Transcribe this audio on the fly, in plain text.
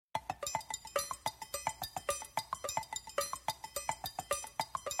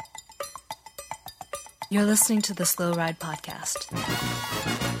You're listening to the Slow Ride Podcast.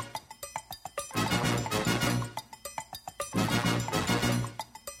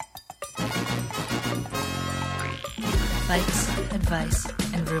 Bikes, advice,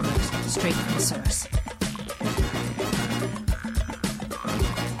 and rumors straight from the source.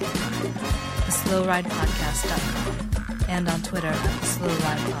 TheSlowRidePodcast.com and on Twitter at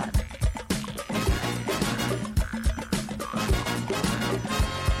TheSlowRidePod.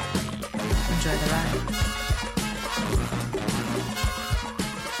 Enjoy the ride.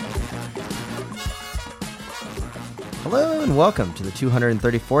 Hello and welcome to the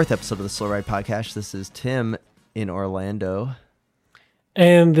 234th episode of the Slow Ride Podcast. This is Tim in Orlando.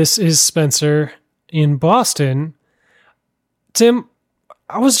 And this is Spencer in Boston. Tim,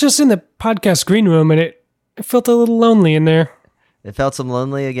 I was just in the podcast green room and it felt a little lonely in there. It felt some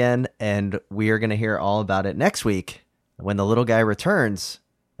lonely again, and we are going to hear all about it next week when the little guy returns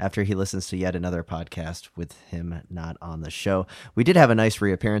after he listens to yet another podcast with him not on the show. We did have a nice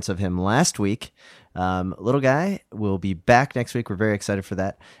reappearance of him last week. Little guy will be back next week. We're very excited for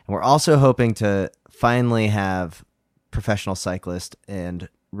that. And we're also hoping to finally have professional cyclist and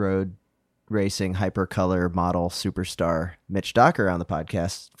road racing hypercolor model superstar Mitch Docker on the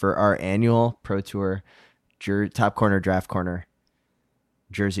podcast for our annual Pro Tour Top Corner Draft Corner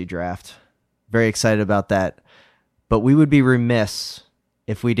Jersey Draft. Very excited about that. But we would be remiss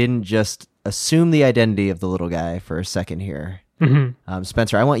if we didn't just assume the identity of the little guy for a second here. Mm-hmm.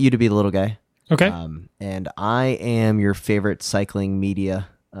 Spencer, I want you to be the little guy. Okay. And I am your favorite cycling media,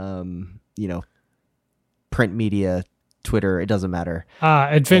 print media, Twitter, it doesn't matter.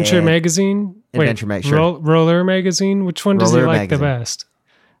 Adventure Magazine? Adventure Magazine. Roller Magazine? Which one does he like the best?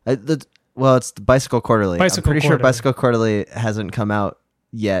 It's the Bicycle Quarterly. I'm pretty sure Bicycle Quarterly hasn't come out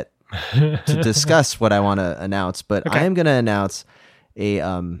yet to discuss what I want to announce, but okay. I am going to announce a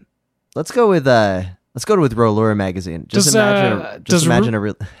let's go with Roller Magazine. Does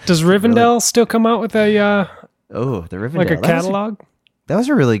Rivendell still come out with a the Rivendell, like a catalog? That was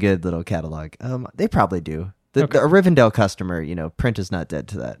a really good little catalog. They probably do. A Rivendell customer, print is not dead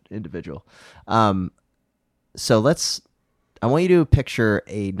to that individual. So I want you to picture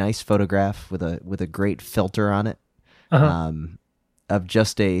a nice photograph with a great filter on it, of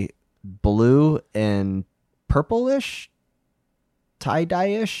just a blue and purplish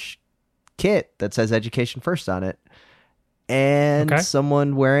tie-dye-ish kit that says Education First on it, and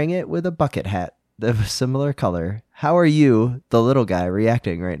someone wearing it with a bucket hat of a similar color. How are you, the little guy,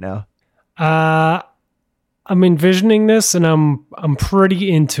 reacting right now? I'm envisioning this and I'm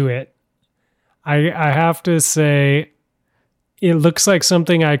pretty into it. I have to say it looks like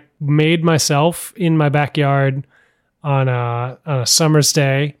something I made myself in my backyard on a summer's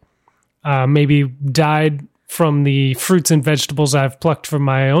day. Maybe dyed from the fruits and vegetables I've plucked from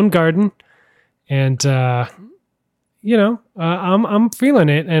my own garden. And, I'm feeling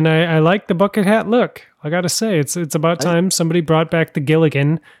it. And I like the bucket hat look. I got to say, it's about time somebody brought back the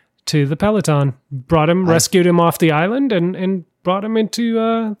Gilligan to the Peloton, rescued him off the island and brought him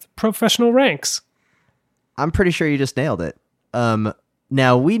into professional ranks. I'm pretty sure you just nailed it.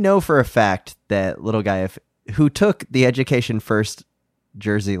 Now we know for a fact that little guy who took the Education First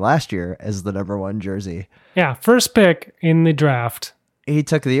jersey last year as the number one jersey. Yeah, first pick in the draft. He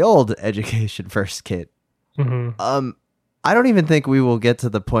took the old Education First kit. Mm-hmm. I don't even think we will get to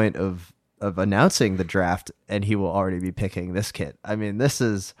the point of announcing the draft and he will already be picking this kit. I mean,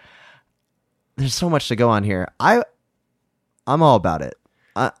 there's so much to go on here. I'm all about it.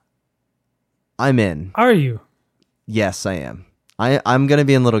 I'm in. Are you? Yes, I am. I'm going to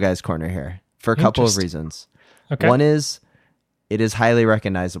be in little guy's corner here for a couple of reasons. Okay. One is it is highly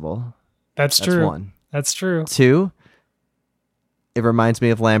recognizable. That's true. One. That's true. Two, it reminds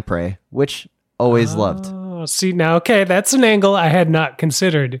me of Lamprey, which always loved. See, now, okay, that's an angle I had not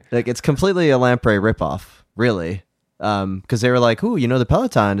considered. Like, it's completely a Lamprey ripoff, really. Because they were like, ooh, the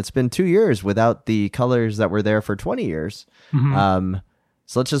Peloton, it's been 2 years without the colors that were there for 20 years. Mm-hmm.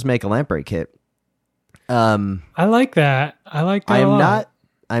 So let's just make a Lamprey kit. I like that. I like that a lot.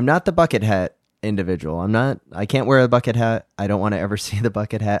 I'm not the bucket hat individual. I can't wear a bucket hat. I don't want to ever see the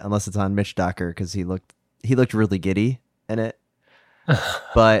bucket hat unless it's on Mitch Docker because he looked really giddy in it.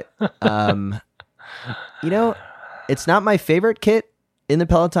 But, it's not my favorite kit in the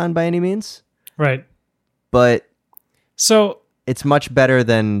Peloton by any means. Right. But so it's much better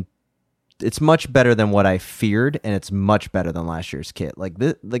than what I feared, and it's much better than last year's kit.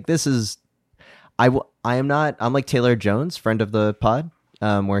 This is, I'm like Taylor Jones, friend of the pod,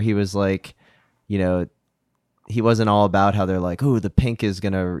 where he was like, he wasn't all about how they're like, oh, the pink is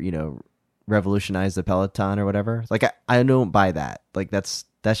going to, revolutionize the Peloton or whatever. Like, I don't buy that. Like, that's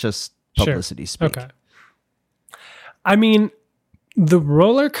just publicity speak. Okay. I mean, the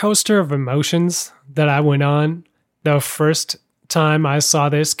roller coaster of emotions that I went on the first time I saw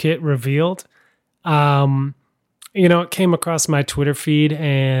this kit revealed, it came across my Twitter feed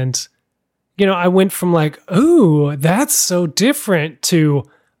and, I went from like, ooh, that's so different to,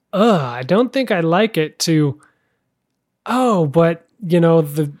 I don't think I like it to, oh, but,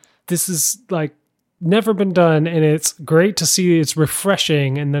 this is like never been done and it's great to see, it's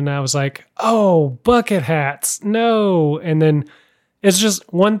refreshing. And then I was like, oh, bucket hats, no. And then it's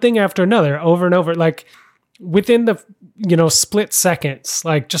just one thing after another over and over, like within the, split seconds,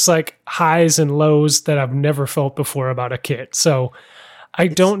 like just like highs and lows that I've never felt before about a kit. So I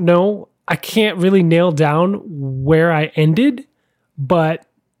don't know. I can't really nail down where I ended, but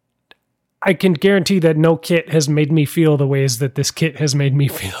I can guarantee that no kit has made me feel the ways that this kit has made me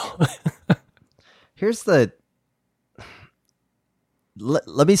feel.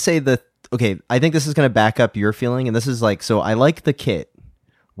 Let me say okay, I think this is going to back up your feeling. And this is like, so I like the kit.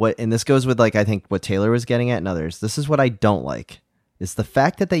 And this goes with like, I think what Taylor was getting at and others. This is what I don't like is the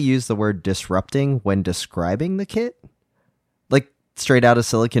fact that they use the word disrupting when describing the kit. Like straight out of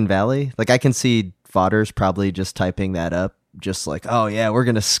Silicon Valley. Like I can see Fodder's probably just typing that up. Just like, oh yeah, we're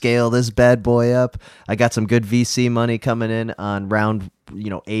going to scale this bad boy up. I got some good VC money coming in on round,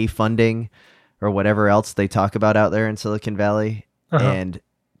 A funding or whatever else they talk about out there in Silicon Valley. Uh-huh. And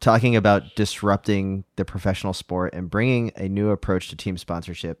talking about disrupting the professional sport and bringing a new approach to team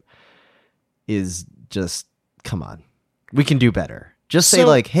sponsorship is just, come on, we can do better. Just say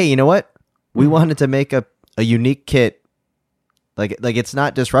like, hey, you know what? We wanted to make a unique kit. Like it's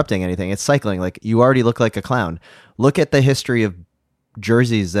not disrupting anything. It's cycling. Like you already look like a clown. Look at the history of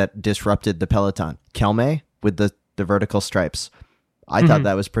jerseys that disrupted the Peloton. Kelme with the vertical stripes. I thought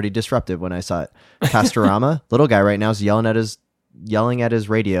that was pretty disruptive when I saw it. Castorama, little guy right now is yelling at his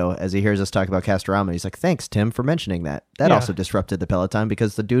radio as he hears us talk about Castorama. He's like, thanks, Tim, for mentioning that. That also disrupted the Peloton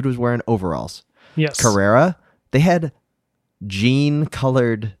because the dude was wearing overalls. Yes. Carrera, they had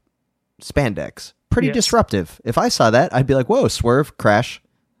jean-colored spandex. Pretty disruptive. If I saw that, I'd be like, whoa, swerve, crash.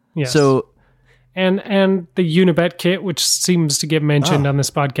 Yes. So, and the Unibet kit, which seems to get mentioned on this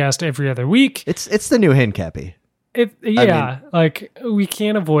podcast every other week. It's the new Hincappy. Like we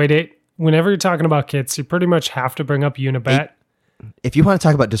can't avoid it. Whenever you're talking about kits, you pretty much have to bring up Unibet. If you want to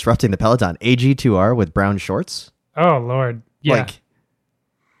talk about disrupting the Peloton, AG2R with brown shorts. Oh, Lord. Yeah. Like,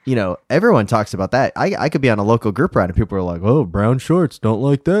 everyone talks about that. I could be on a local group ride and people are like, oh, brown shorts, don't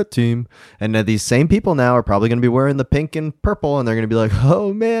like that team. And these same people now are probably going to be wearing the pink and purple and they're going to be like,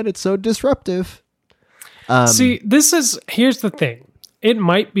 oh, man, it's so disruptive. See, here's the thing. It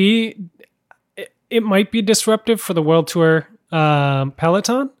might be disruptive for the World Tour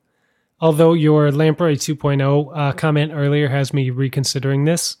Peloton. Although your Lamprey 2.0 comment earlier has me reconsidering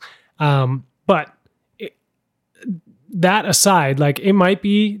this. But that aside, like it might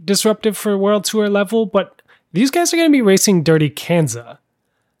be disruptive for World Tour level, but these guys are going to be racing Dirty Kanza.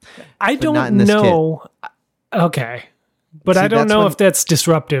 I don't know. Okay. But I don't know if that's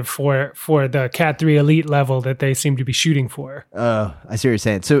disruptive for the Cat 3 Elite level that they seem to be shooting for. I see what you're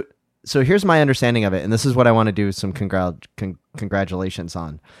saying. So here's my understanding of it, and this is what I want to do some congratulations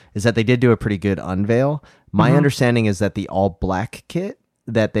on, is that they did do a pretty good unveil. My understanding is that the all-black kit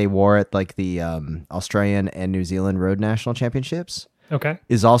that they wore at like the Australian and New Zealand Road National Championships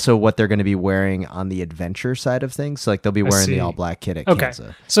is also what they're going to be wearing on the adventure side of things. So like they'll be wearing the all-black kit at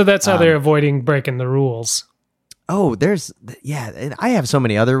Kanza. So that's how they're avoiding breaking the rules. Oh, and I have so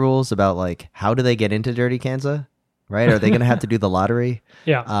many other rules about like how do they get into Dirty Kanza? Right? Are they going to have to do the lottery?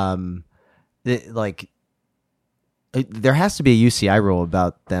 Yeah. There has to be a UCI rule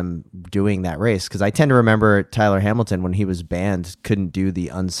about them doing that race because I tend to remember Tyler Hamilton when he was banned couldn't do the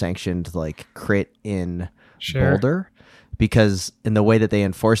unsanctioned like crit in Boulder because in the way that they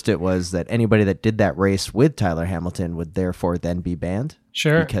enforced it was that anybody that did that race with Tyler Hamilton would therefore then be banned.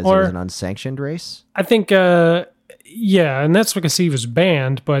 Sure. Because it was an unsanctioned race. I think and that's because he was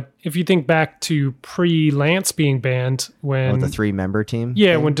banned. But if you think back to pre-Lance being banned, when the 3-member team,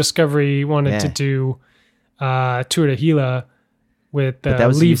 when Discovery wanted to do Tour de Gila with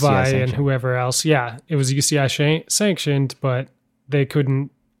Levi and whoever else, it was UCI sanctioned, but they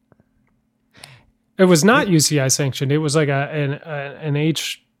couldn't. It was not UCI sanctioned. It was like an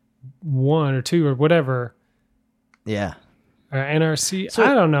H1 or 2 or whatever. Yeah. NRC. So,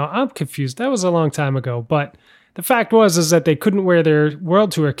 I don't know. I'm confused. That was a long time ago, but. The fact is that they couldn't wear their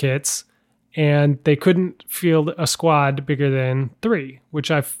World Tour kits and they couldn't field a squad bigger than 3,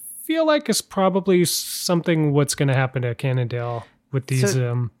 which I feel like is probably something what's going to happen to Cannondale with these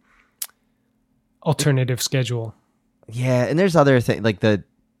alternative schedule. Yeah, and there's other things like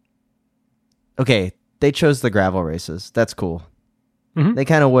they chose the gravel races. That's cool. Mhm. They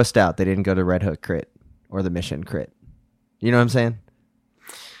kind of wussed out. They didn't go to Red Hook Crit or the Mission Crit. You know what I'm saying?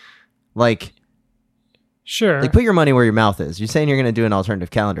 Like, Sure. put your money where your mouth is. You're saying you're going to do an alternative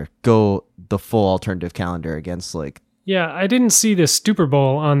calendar. Go the full alternative calendar against, like... Yeah, I didn't see the Super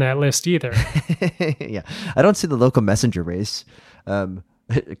Bowl on that list either. Yeah. I don't see the local messenger race.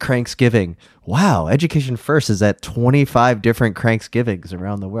 Cranksgiving. Wow, Education First is at 25 different Cranksgivings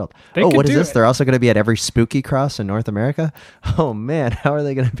around the world. They Oh, could what is do this? it. They're also going to be at every Spooky Cross in North America? Oh, man, how are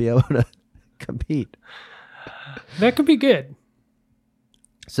they going to be able to compete? That could be good.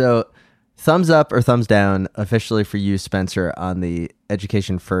 So, thumbs up or thumbs down officially for you, Spencer, on the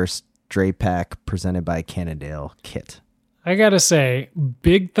Education First Dre Pack presented by Cannondale kit. I gotta say,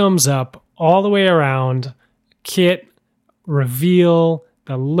 big thumbs up all the way around. Kit, reveal,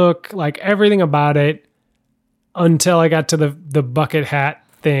 the look, like everything about it, until I got to the bucket hat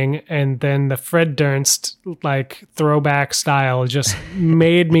thing, and then the Fred Durst like throwback style just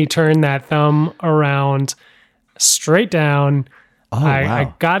made me turn that thumb around straight down. Oh, I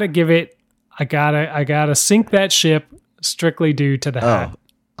wow. gotta give it. I gotta sink that ship strictly due to the hat.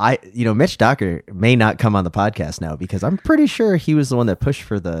 Mitch Docker may not come on the podcast now because I'm pretty sure he was the one that pushed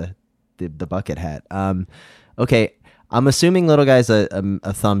for the bucket hat. Okay, I'm assuming little guy's a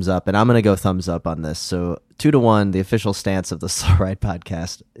thumbs up, and I'm gonna go thumbs up on this. So 2-1, the official stance of the Slow Ride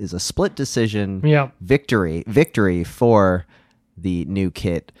podcast is a split decision Yep. victory for the new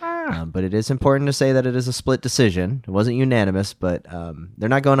kit. But it is important to say that it is a split decision. It wasn't unanimous, but they're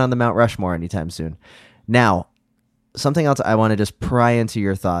not going on the Mount Rushmore anytime soon. Now, something else I want to just pry into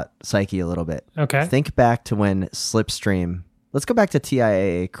your thought psyche a little bit. Okay. Think back to when Slipstream. Let's go back to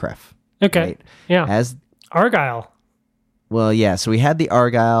TIAA Cref. Okay. Right? Yeah. As Argyle. well, yeah. So we had the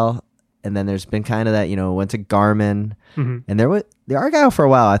Argyle, and then there's been kind of that, went to Garmin, Mhm. and there was the Argyle for a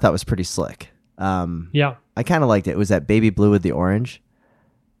while. I thought was pretty slick. Yeah. I kind of liked it. It was that baby blue with the orange.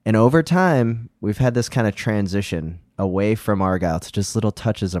 And over time, we've had this kind of transition away from Argyle to just little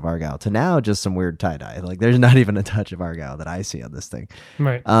touches of Argyle to now just some weird tie-dye. Like there's not even a touch of Argyle that I see on this thing.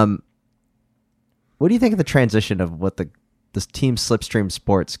 Right. What do you think of the transition of what this Team Slipstream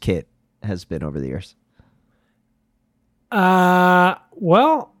Sports kit has been over the years?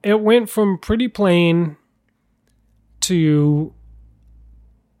 Well, it went from pretty plain to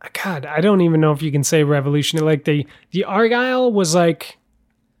God, I don't even know if you can say revolutionary. Like the Argyle was like,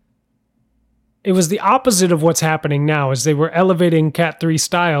 it was the opposite of what's happening now, is they were elevating Cat 3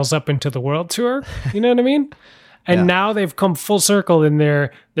 styles up into the World Tour. You know what I mean? And Yeah. now they've come full circle and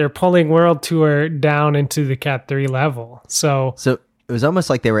they're pulling World Tour down into the Cat 3 level. So So it was almost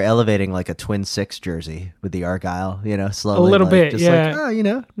like they were elevating like a Twin 6 jersey with the Argyle, slowly. A little like, bit, just yeah.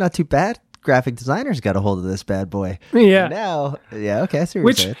 like, not too bad. Graphic designers got a hold of this bad boy. Yeah. Now, yeah, okay, I see what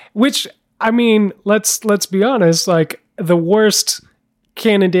you're saying. Which I mean, let's be honest, like the worst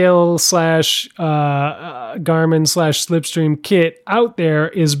Cannondale / Garmin / Slipstream kit out there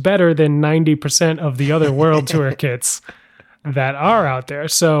is better than 90% of the other World Tour kits that are out there.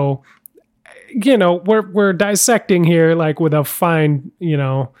 So, we're dissecting here like with a fine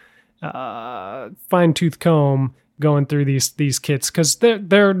tooth comb going through these kits because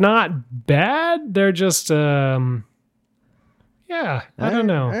they're not bad. They're just I don't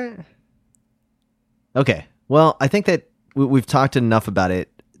know. All right. Okay. Well, I think that we've talked enough about it,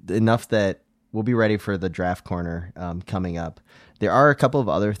 enough that we'll be ready for the draft corner coming up. There are a couple of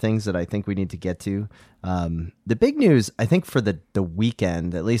other things that I think we need to get to. The big news, I think, for the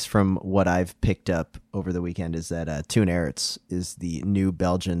weekend, at least from what I've picked up over the weekend, is that Toon Aerts is the new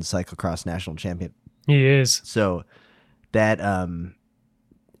Belgian cyclocross national champion. He is. So that,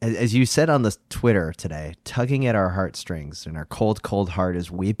 as you said on the Twitter today, tugging at our heartstrings and our cold, cold heart is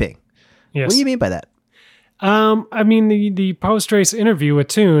weeping. Yes. What do you mean by that? I mean, the post-race interview with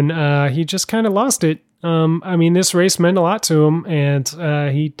Toon, he just kind of lost it. I mean, this race meant a lot to him, and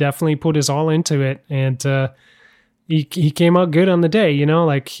he definitely put his all into it, and he came out good on the day.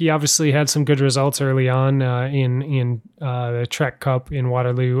 Like he obviously had some good results early on in the Trek Cup in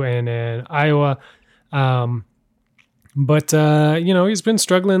Waterloo and in Iowa, but he's been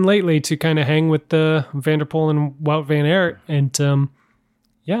struggling lately to kind of hang with the Vanderpoel and Wout van Aert, and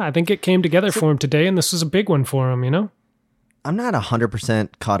yeah, I think it came together for him today, and this was a big one for him, I'm not 100%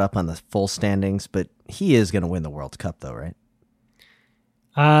 caught up on the full standings, but he is going to win the World Cup, though, right?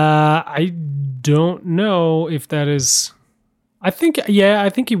 I don't know if that is... I think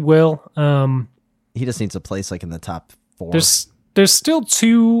he will. He just needs a place like in the top 4. There's still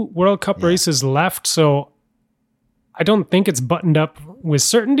 2 World Cup races left, so I don't think it's buttoned up with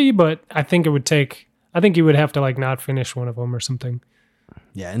certainty, but I think he would have to like not finish one of them or something.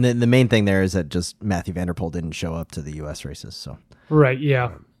 Yeah, and the main thing there is that just Matthew Van Der Poel didn't show up to the U.S. races. So Right,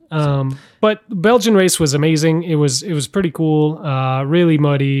 yeah. But the Belgian race was amazing. It was pretty cool. Really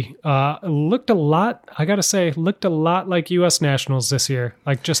muddy. Looked a lot like U.S. Nationals this year.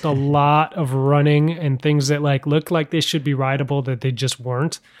 Like just a lot of running and things that like looked like they should be rideable that they just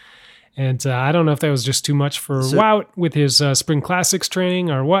weren't. And I don't know if that was just too much for Wout with his Spring Classics training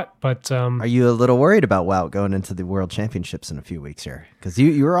or what. But are you a little worried about Wout going into the World Championships in a few weeks here? Because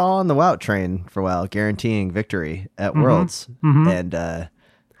you were all on the Wout train for a while, guaranteeing victory at Worlds, and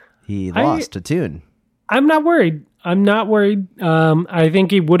he lost to Toon. I'm not worried. I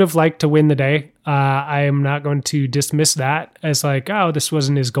think he would have liked to win the day. I am not going to dismiss that as like, oh, this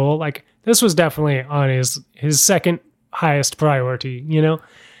wasn't his goal. Like this was definitely on his second highest priority, you know?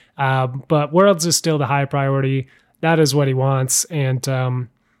 But Worlds is still the high priority. That is what he wants. And,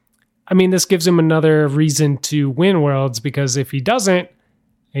 I mean, this gives him another reason to win Worlds because if he doesn't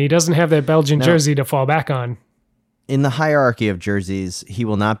have that Belgian jersey to fall back on. In the hierarchy of jerseys, he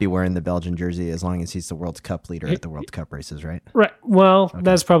will not be wearing the Belgian jersey as long as he's the World Cup leader at the World Cup races, right? Right. Well,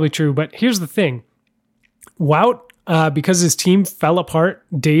 That's probably true. But here's the thing. Wout, because his team fell apart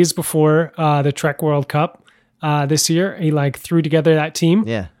days before the Trek World Cup this year, he like threw together that team.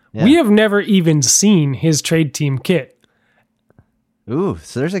 Yeah. We have never even seen his trade team kit. Ooh,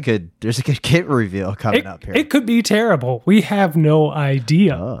 so there's a good kit reveal coming up here. It could be terrible. We have no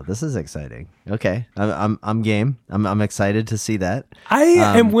idea. Oh, this is exciting. Okay, I'm game. I'm excited to see that. I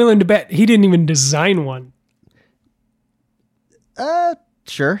am willing to bet he didn't even design one.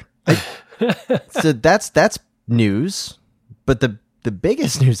 Sure. So that's news, but the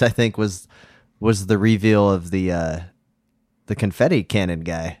biggest news I think was the reveal of the confetti cannon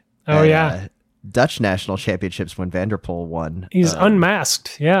guy. Oh, yeah. Dutch national championships when Van Der Poel won. He's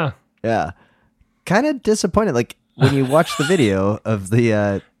unmasked. Yeah. Yeah. Kind of disappointed. Like when you watch the video of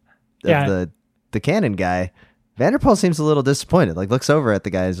the cannon guy, Van Der Poel seems a little disappointed. Like looks over at the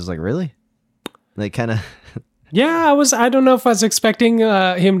guy, is just like, really? Like kind of. Yeah, I don't know if I was expecting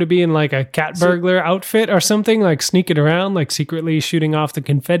him to be in like a cat burglar outfit or something, like sneaking around, like secretly shooting off the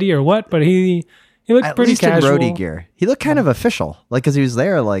confetti or what. But he looked at pretty least casual. In roadie gear. He looked kind of official, like because he was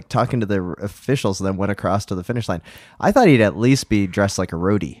there, like talking to the officials, and then went across to the finish line. I thought he'd at least be dressed like a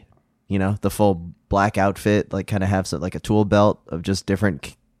roadie, you know, the full black outfit, like kind of have like a tool belt of just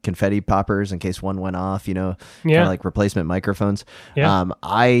different confetti poppers in case one went off, you know, kinda like replacement microphones. Yeah.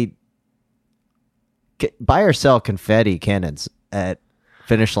 I buy or sell confetti cannons at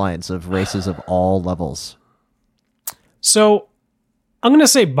finish lines of races of all levels. So I'm gonna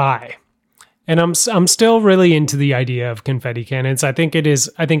say buy. And I'm still really into the idea of confetti cannons. I think it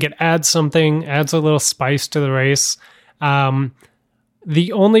adds a little spice to the race.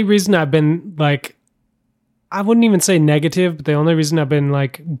 The only reason I've been like, I wouldn't even say negative, but the only reason I've been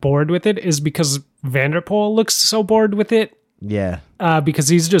like bored with it is because Van Der Poel looks so bored with it. Yeah. Because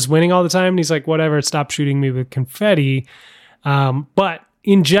he's just winning all the time. And he's like, whatever, stop shooting me with confetti. But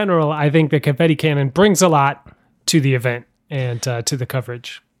in general, I think the confetti cannon brings a lot to the event and to the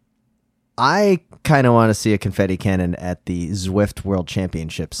coverage. I kind of want to see a confetti cannon at the Zwift World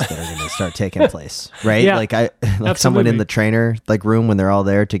Championships that are going to start taking place, right? Yeah, like someone in the trainer like room when they're all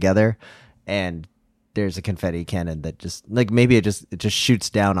there together, and there's a confetti cannon that just like maybe it just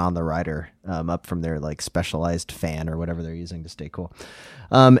shoots down on the rider up from their like specialized fan or whatever they're using to stay cool.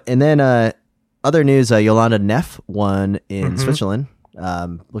 And then other news: Yolanda Neff won in Switzerland.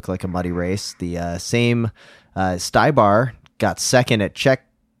 Looked like a muddy race. The same Stybar got second at Czech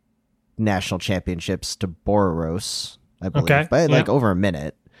national championships to Boros, I believe, by like over a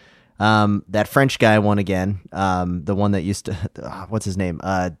minute. That French guy won again. The one that used to, what's his name?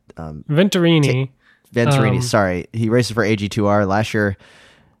 Venturini. Venturini. Sorry, he races for AG2R last year.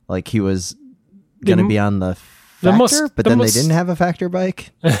 Like he was gonna be on the Factor, but then they didn't have a Factor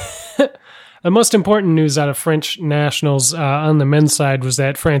bike. The most important news out of French nationals on the men's side was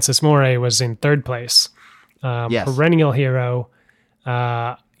that Francis Moret was in third place. Perennial hero.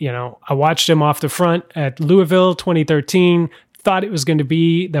 You know, I watched him off the front at Louisville 2013, thought it was going to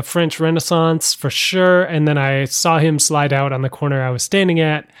be the French Renaissance for sure. And then I saw him slide out on the corner I was standing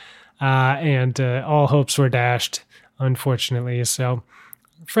at, and all hopes were dashed, unfortunately. So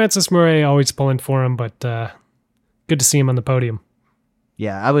Francis Moret always pulling for him, but good to see him on the podium.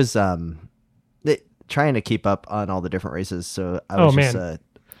 Yeah, I was trying to keep up on all the different races. So I was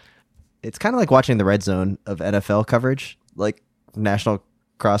it's kind of like watching the red zone of NFL coverage, like National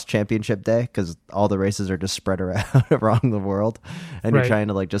Cross Championship Day, because all the races are just spread around the world, and you're trying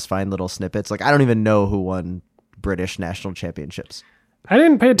to like just find little snippets. Like I don't even know who won British national championships. I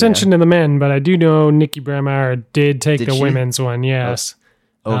didn't pay attention to the men, but I do know Nikki Bramauer did take the women's one. Yes.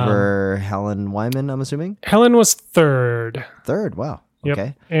 over Helen Wyman, I'm assuming? Helen was third. Third, wow. Yep.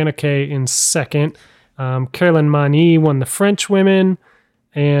 Okay. Anna Kay in second. Caroline Mani won the French women.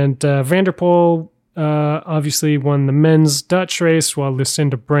 And Van der Poel obviously won the men's Dutch race, while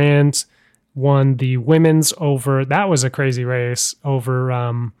Lucinda Brand won the women's over. That was a crazy race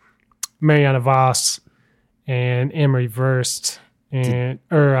over Marianne Vos and Emery Verst.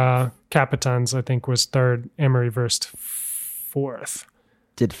 Capitans, I think, was third. Emery Verst fourth.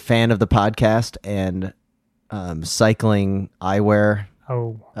 Did fan of the podcast and cycling eyewear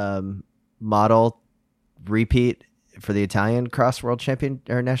model repeat for the Italian cross world champion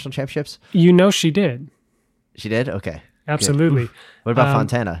or national championships? You know she did. She did? Okay. Absolutely. Good. What about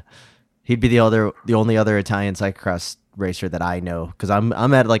Fontana? He'd be the only other Italian cyclocross racer that I know, because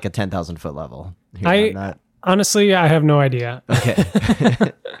I'm at like a 10,000 foot level. Here. Honestly, I have no idea.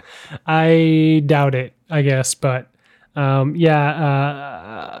 Okay. I doubt it, I guess, but Eva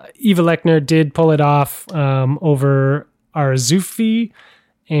Lechner did pull it off over Arzufi,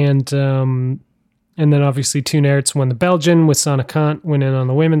 and then obviously Toon Aerts won the Belgian, with Sana Kant winning on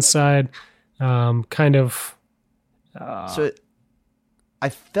the women's side. So I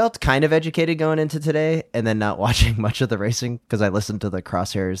felt kind of educated going into today, and then not watching much of the racing because I listened to the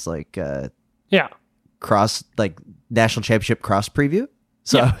Crosshairs national championship cross preview.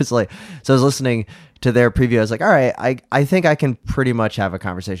 So I was listening to their preview. I was like, all right, I think I can pretty much have a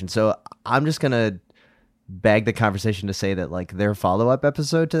conversation. So I'm just gonna bag the conversation to say that like their follow-up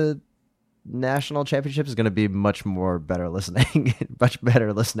episode to national championship is going to be much better listening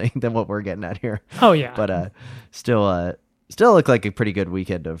than what we're getting at here. Oh yeah. But still looked like a pretty good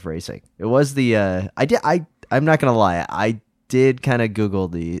weekend of racing. It was the I'm not going to lie. I did kind of Google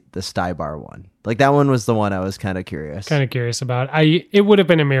the Stybar one. Like that one was the one I was kind of curious about. It would have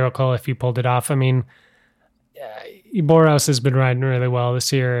been a miracle if he pulled it off. I mean, Boros has been riding really well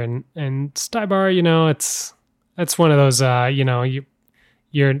this year, and Stybar, it's one of those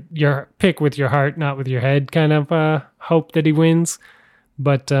your pick with your heart, not with your head kind of hope that he wins.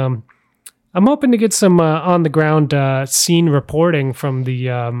 But I'm hoping to get some on the ground scene reporting from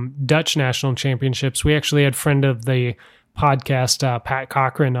the Dutch national championships. We actually had friend of the podcast, Pat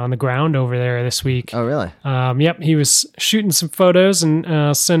Cochran, on the ground over there this week. Oh, really? Yep. He was shooting some photos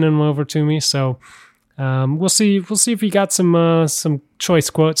and sending them over to me. So we'll see if he got some choice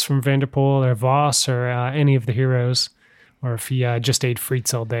quotes from Van der Poel or Voss or any of the heroes, or if he just ate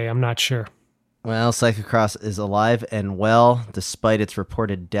frites all day. I'm not sure. Well, cyclocross is alive and well, despite its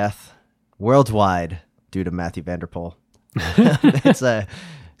reported death worldwide due to Mathieu van der Poel. It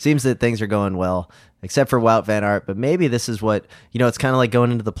seems that things are going well, except for Wout van Aert. But maybe this is what, it's kind of like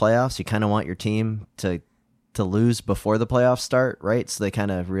going into the playoffs. You kind of want your team to lose before the playoffs start, right? So they kind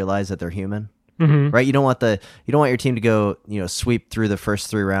of realize that they're human, right? You don't want your team to go, sweep through the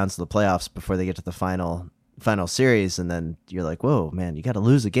first 3 rounds of the playoffs before they get to the final series, and then you're like, whoa, man, you got to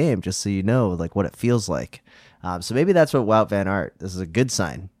lose a game just so you know like what it feels like. So maybe that's what Wout van Aert. This is a good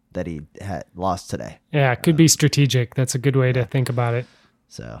sign that he had lost today. Yeah, it could be strategic. That's a good way to think about it.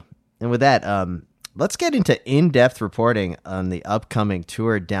 So, and with that, let's get into in-depth reporting on the upcoming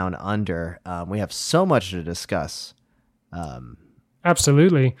Tour Down Under. We have so much to discuss.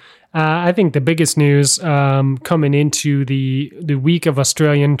 Absolutely. I think the biggest news coming into the week of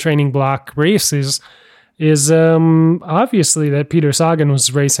Australian training block races is obviously that Peter Sagan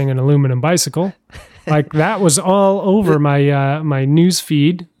was racing an aluminum bicycle. Like that was all over my news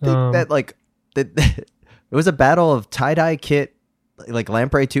feed. It was a battle of tie-dye kit, like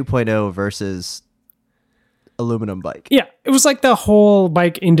Lamprey 2.0 versus aluminum bike. Yeah, it was like the whole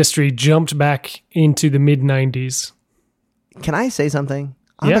bike industry jumped back into the mid-90s. Can I say something?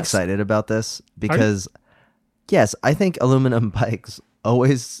 I'm excited about this because, yes, I think aluminum bikes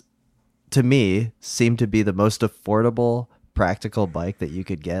always, to me, seem to be the most affordable, practical bike that you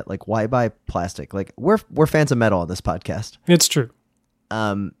could get. Like, why buy plastic? Like, we're fans of metal on this podcast. It's true.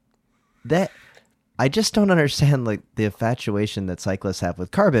 That I just don't understand, like, the infatuation that cyclists have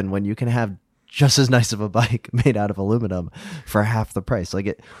with carbon when you can have just as nice of a bike made out of aluminum for half the price.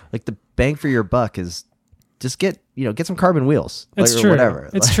 Like the bang for your buck is just get some carbon wheels. It's or true. Whatever.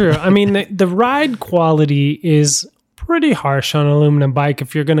 It's true. I mean, the ride quality is pretty harsh on an aluminum bike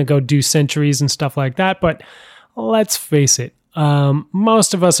if you're going to go do centuries and stuff like that. But let's face it,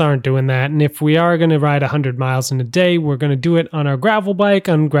 most of us aren't doing that. And if we are going to ride 100 miles in a day, we're going to do it on our gravel bike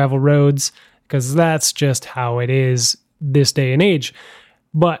on gravel roads, because that's just how it is this day and age.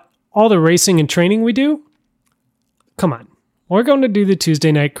 But all the racing and training we do, come on, we're going to do the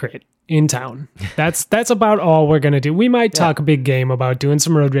Tuesday night crit in town. That's about all we're going to do. We might talk a big game about doing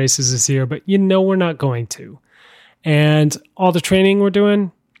some road races this year, but we're not going to. and all the training we're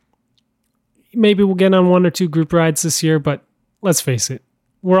doing. Maybe we'll get on 1 or 2 group rides this year, but let's face it,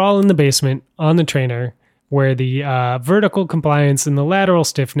 we're all in the basement on the trainer, where the vertical compliance and the lateral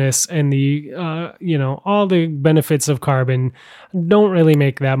stiffness and the all the benefits of carbon don't really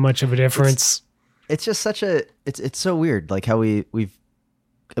make that much of a difference. It's just such a it's so weird, like how we've.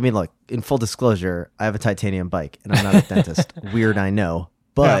 I mean, look, in full disclosure, I have a titanium bike, and I'm not a dentist. Weird, I know,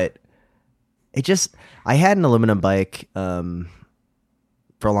 but I had an aluminum bike for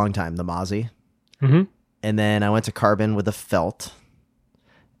a long time, the Mozzie, and then I went to carbon with a felt.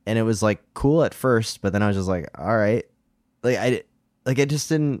 And it was like cool at first, but then I was just like, all right. I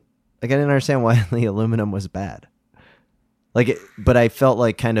didn't understand why the aluminum was bad. But I felt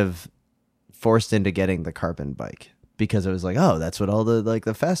like kind of forced into getting the carbon bike because it was like, oh, that's what all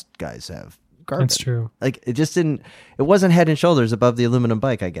the fast guys have. Carbon. That's true. It wasn't head and shoulders above the aluminum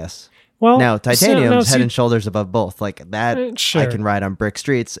bike, I guess. Well, now titanium's head and shoulders above both. Like that, sure. I can ride on brick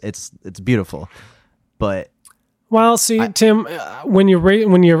streets. It's beautiful, but. Well, see, Tim, when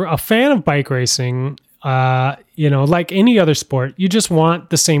you're a fan of bike racing, like any other sport, you just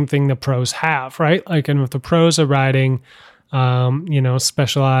want the same thing the pros have, right? Like, and if the pros are riding,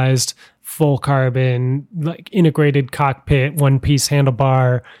 specialized full carbon, like integrated cockpit, 1-piece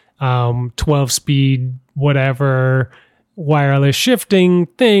handlebar, 12-speed, whatever, wireless shifting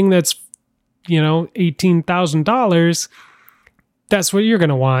thing that's, $18,000. That's what you're going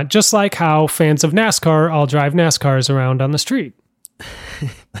to want. Just like how fans of NASCAR all drive NASCARs around on the street.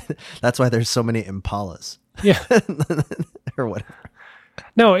 That's why there's so many Impalas. Yeah. Or whatever.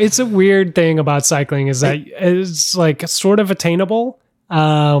 No, it's a weird thing about cycling is that it's like sort of attainable.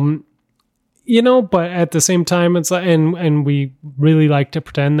 But at the same time, it's like, and we really like to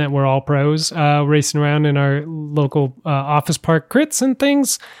pretend that we're all pros racing around in our local office park crits and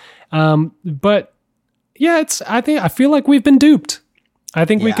things. But yeah, I feel like we've been duped. I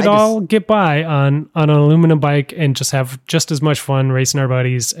think we could all get by on an aluminum bike and just have just as much fun racing our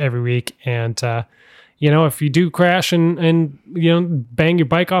buddies every week. And, if you do crash and bang your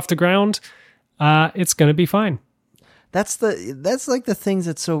bike off the ground, it's going to be fine. That's like the things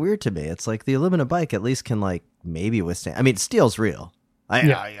that's so weird to me. It's like the aluminum bike at least can like maybe withstand. I mean, steel's real. I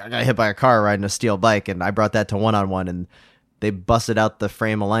got hit by a car riding a steel bike, and I brought that to 1-on-1, and they busted out the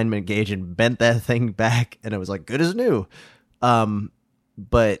frame alignment gauge and bent that thing back, and it was like good as new.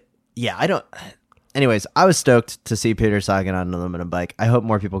 But yeah, anyways, I was stoked to see Peter Sagan on an aluminum bike. I hope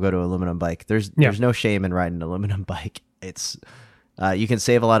more people go to aluminum bike. There's no shame in riding an aluminum bike. It's, you can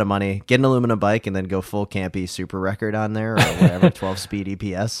save a lot of money, get an aluminum bike, and then go full campy super record on there or whatever, 12-speed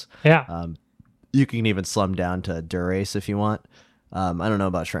EPS. Yeah. You can even slum down to Durace if you want. I don't know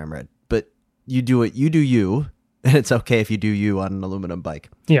about SRAM Red, but you do it. You do you, and it's okay if you do you on an aluminum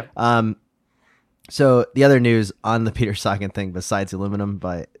bike. Yeah. So the other news on the Peter Sagan thing, besides aluminum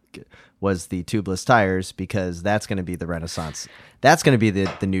was the tubeless tires, because that's going to be the renaissance. That's going to be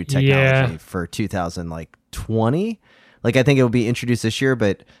the new technology for 2020. Like, I think it will be introduced this year,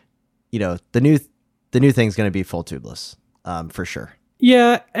 but the new thing's going to be full tubeless, for sure.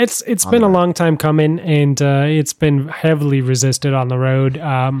 Yeah, it's been a long time coming, and it's been heavily resisted on the road.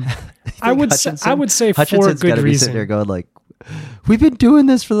 I would say for Hutchinson's good reason. Be sitting there going like, we've been doing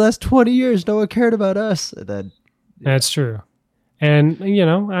this for the last 20 years. No one cared about us. And then, that's true. And,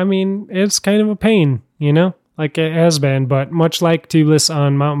 it's kind of a pain, like it has been. But much like tubeless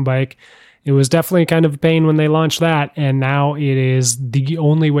on mountain bike, it was definitely kind of a pain when they launched that. And now it is the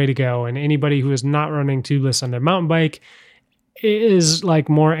only way to go. And anybody who is not running tubeless on their mountain bike is like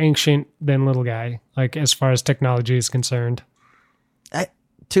more ancient than little guy, like as far as technology is concerned.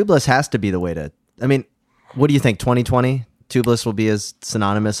 Tubeless has to be the way to, what do you think? 2020? Tubeless will be as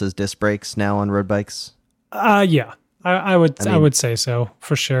synonymous as disc brakes now on road bikes? Yeah, I would say so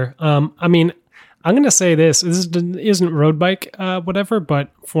for sure. I'm going to say this isn't road bike, whatever, but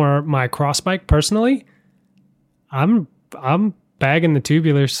for my cross bike personally, I'm bagging the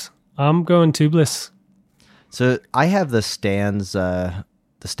tubulars. I'm going tubeless. So I have the stands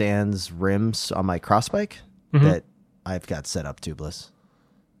rims on my cross bike that I've got set up tubeless,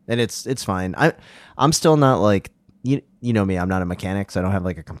 and it's fine. I'm still not like, you know me, I'm not a mechanic, so I don't have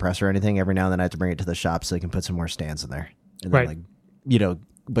like a compressor or anything. Every now and then I have to bring it to the shop so they can put some more stands in there, and then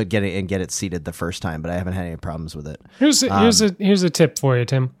but get it seated the first time. But I haven't had any problems with it. Here's a tip for you,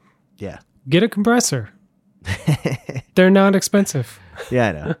 Tim. Yeah, get a compressor. They're not expensive.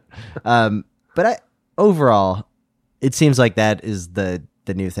 Yeah, I know. But overall, it seems like that is the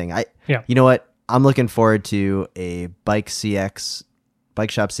new thing. You know what? I'm looking forward to a Bike Shop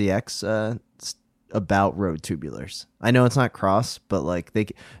CX about road tubulars. I know it's not cross, but like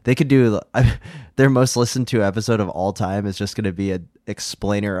they could do their most listened to episode of all time is just going to be an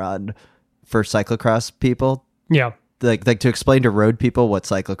explainer on for cyclocross people. Yeah. Like to explain to road people what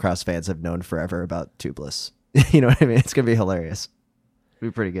cyclocross fans have known forever about tubeless. You know what I mean? It's going to be hilarious. It'll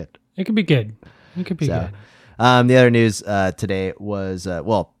be pretty good. It could be good. It could be good. The other news today was,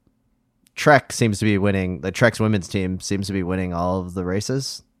 Trek seems to be winning. The Trek's women's team seems to be winning all of the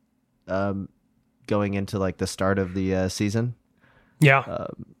races going into like the start of the season. Yeah.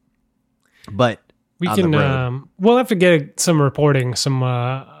 But we can, we'll have to get some reporting, some,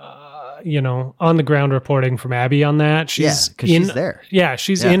 on the ground reporting from Abby on that. She's she's there. Yeah,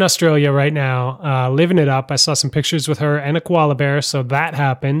 she's in Australia right now, living it up. I saw some pictures with her and a koala bear, so that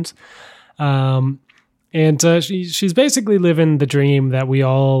happened. And she's basically living the dream that we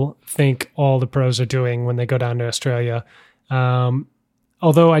all think all the pros are doing when they go down to Australia.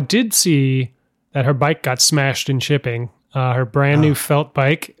 Although I did see that her bike got smashed in shipping. Her brand new felt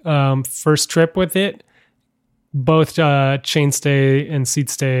bike, first trip with it, both chainstay and seat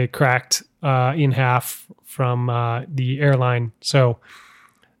stay cracked in half from the airline. So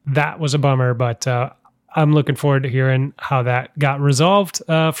that was a bummer, but I'm looking forward to hearing how that got resolved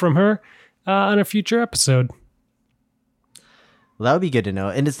from her on a future episode. Well, that would be good to know.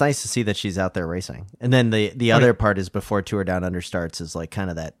 And it's nice to see that she's out there racing. And then the other part is before Tour Down Under starts is like kind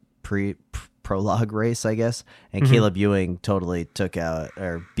of that prologue race, I guess. And Caleb Ewing totally took out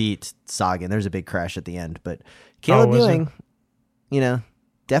or beat Sagan. There's a big crash at the end, but Caleb Ewing,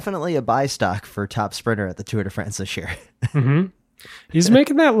 definitely a buy stock for top sprinter at the Tour de France this year. He's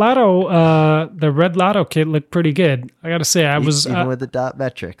making that lotto, the red lotto kit look pretty good. I got to say, even with the dot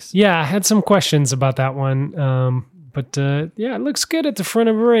metrics. Yeah, I had some questions about that one. But it looks good at the front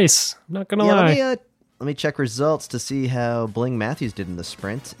of a race. I'm not going to lie. Let me check results to see how Bling Matthews did in the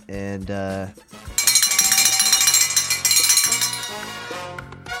sprint. And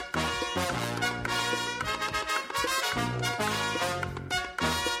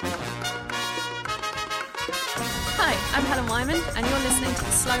Hi, I'm Helen Wyman, and you're listening to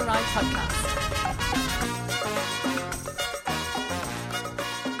the Slow Ride Podcast.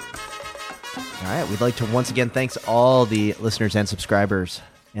 All right, we'd like to once again thanks all the listeners and subscribers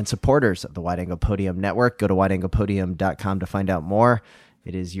and supporters of the Wide Angle Podium Network. Go to wideanglepodium.com to find out more.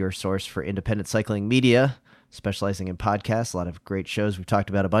 It is your source for independent cycling media, specializing in podcasts. A lot of great shows. We've talked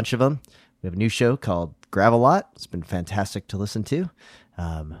about a bunch of them. We have a new show called Gravel-Lot. It's been fantastic to listen to.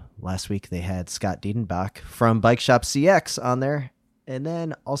 Last week they had Scott Diedenbach from Bike Shop CX on there. And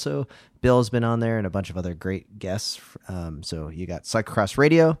then also Bill's been on there and a bunch of other great guests. So you got Cyclocross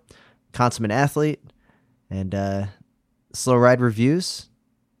Radio, Consummate Athlete, and Slow Ride Reviews.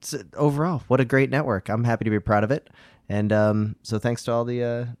 Overall, what a great network. I'm happy to be proud of it. And so thanks to all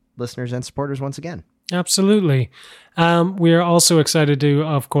the listeners and supporters once again. Absolutely. We are also excited to,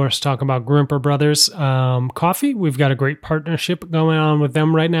 of course, talk about Grimper Brothers Coffee. We've got a great partnership going on with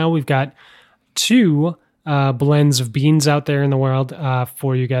them right now. We've got 2 blends of beans out there in the world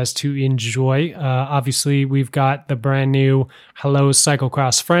for you guys to enjoy. Obviously, we've got the brand new Hello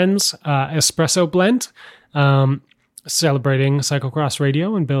Cyclocross Friends espresso blend, celebrating Cyclocross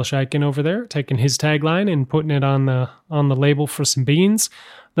Radio, and Bill Scheiken over there taking his tagline and putting it on the label for some beans.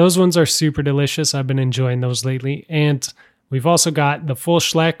 Those ones are super delicious. I've been enjoying those lately. And we've also got the Full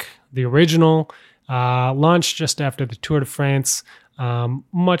Schleck, the original, launched just after the Tour de France.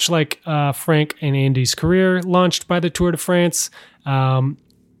 Much like Frank and Andy's career, launched by the Tour de France.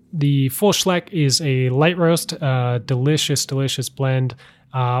 The Full Schleck is a light roast, delicious blend.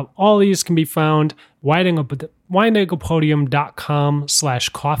 All these can be found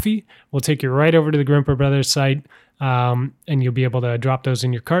wideanglepodium.com/coffee. We'll take you right over to the Grimper Brothers site, and you'll be able to drop those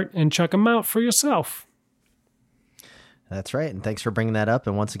in your cart and check them out for yourself. That's right. And thanks for bringing that up.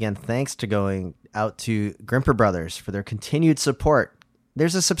 And once again, thanks to going out to Grimper Brothers for their continued support.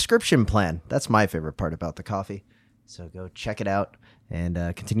 There's a subscription plan. That's my favorite part about the coffee. So go check it out and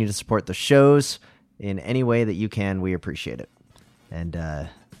continue to support the shows in any way that you can. We appreciate it. And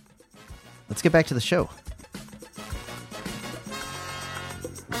let's get back to the show.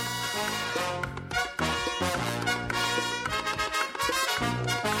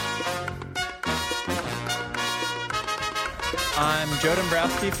 I'm Joe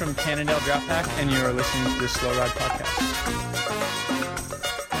Dombrowski from Cannondale Drop Pack, and you're listening to the Slow Ride Podcast.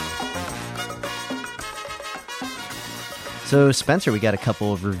 So, Spencer, we got a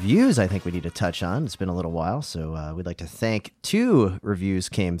couple of reviews I think we need to touch on. It's been a little while, so we'd like to thank 2 reviews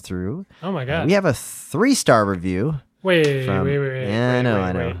came through. Oh, my God. We have a 3-star review. Wait. Yeah, I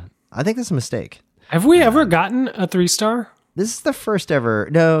know. I think that's a mistake. Have we ever gotten a 3-star? This is the first ever.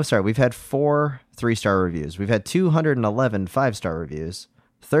 No, sorry. We've had 4 3-star reviews. We've had 211 5-star reviews,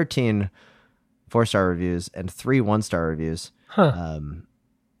 13 4-star reviews, and 3 1-star reviews. Huh.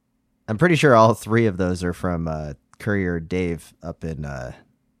 I'm pretty sure all 3 of those are from Courier Dave up in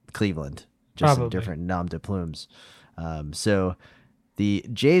Cleveland. Just Probably. some different nom de plumes. So the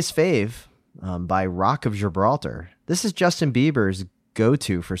Jay's Fave by Rock of Gibraltar. This is Justin Bieber's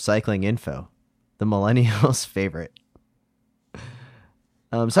go-to for cycling info. The millennials' favorite.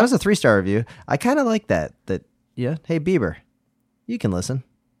 So that was a 3-star review. I kind of like that. Yeah, hey Bieber, you can listen.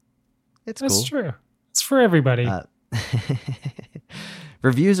 It's That's cool. true. It's for everybody.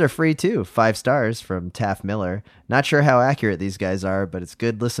 Reviews are free too. 5 stars from Taff Miller. Not sure how accurate these guys are, but it's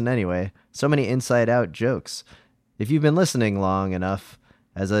good listen anyway. So many inside out jokes. If you've been listening long enough,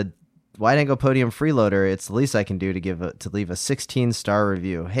 as a wide angle podium freeloader, it's the least I can do to leave a 16-star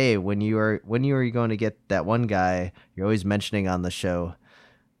review. Hey, when you are going to get that one guy you're always mentioning on the show?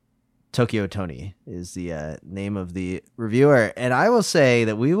 Tokyo Tony is the name of the reviewer, and I will say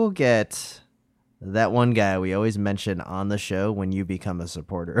that we will get that one guy we always mention on the show when you become a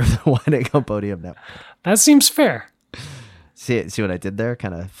supporter of the Wide Angle Podium Network. That seems fair. See what I did there?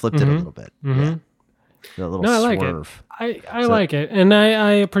 Kind of flipped it a little bit. Yeah. A little No, I like swerve. it. I like it, and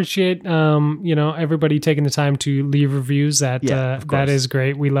I appreciate everybody taking the time to leave reviews. That of course. that is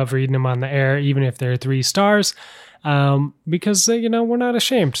great. We love reading them on the air, even if they're 3 stars, because we're not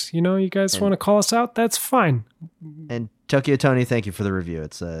ashamed. You guys want to call us out, that's fine. And Tokyo Tony, thank you for the review.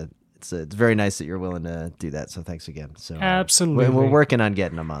 It's very nice that you're willing to do that. So thanks again. So Absolutely. we're working on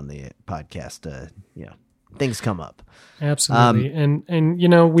getting them on the podcast. Things come up. Absolutely.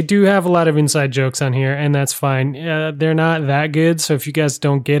 And we do have a lot of inside jokes on here, and that's fine. They're not that good, so if you guys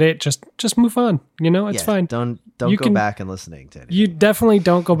don't get it, just move on. It's fine. Don't You go can- back and listening to it. You definitely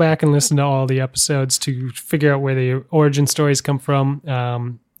don't go back and listen to all the episodes to figure out where the origin stories come from.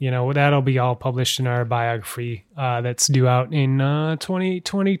 That'll be all published in our biography that's due out in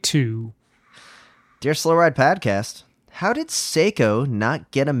 2022. Dear Slow Ride Podcast, how did Seiko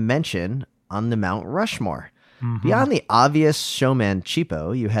not get a mention on the Mount Rushmore? Beyond the obvious showman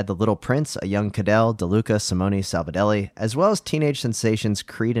Cheapo, you had the Little Prince, a young Cadell, DeLuca, Simone, Salvadelli, as well as teenage sensations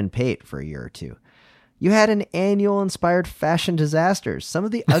Creed and Pate for a year or two. You had an annual-inspired fashion disasters, some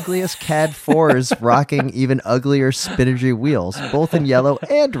of the ugliest CAD 4s rocking even uglier spinnery wheels, both in yellow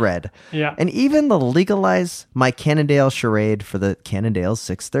and red. Yeah. And even the legalized My Cannondale charade for the Cannondale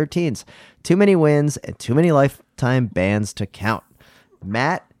 613s. Too many wins and too many lifetime bans to count.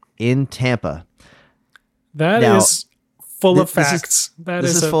 Matt in Tampa. That Now, is full of this is- facts.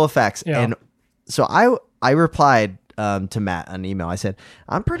 This is full of facts. yeah. And so I replied to Matt on email. I said,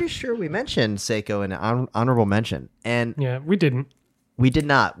 I'm pretty sure we mentioned Seiko in an honorable mention. And Yeah, we didn't. we did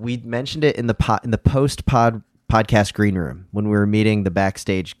not. We mentioned it in the podcast green room when we were meeting the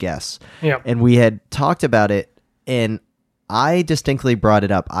backstage guests. Yeah. And we had talked about it, and I distinctly brought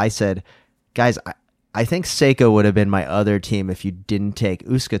it up. I said, guys, I think Seiko would have been my other team if you didn't take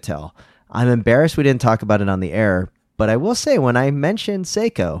Euskaltel. I'm embarrassed we didn't talk about it on the air, but I will say when I mentioned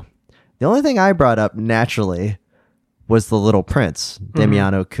Seiko, the only thing I brought up naturally was the Little Prince,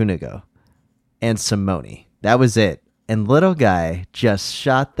 Damiano Cunego, and Simone. That was it. And little guy just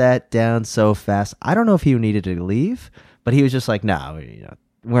shot that down so fast. I don't know if he needed to leave, but he was just like, no,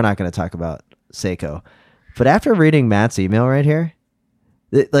 we're not going to talk about Seiko. But after reading Matt's email right here,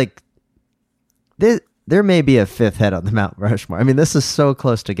 there may be a 5th head on the Mount Rushmore. I mean, this is so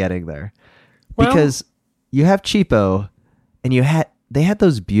close to getting there. Well- Because you have Cheapo, and they had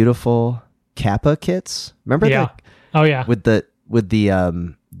those beautiful Kappa kits. Remember Yeah. that? Oh, yeah. With the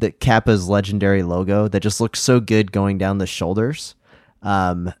Kappa's legendary logo that just looks so good going down the shoulders.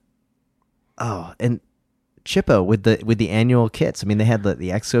 And Chippo with the annual kits. I mean, they had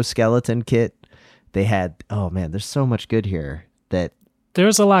the exoskeleton kit. They had, oh man, there's so much good here that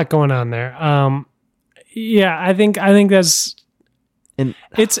There's a lot going on there. Yeah, I think that's and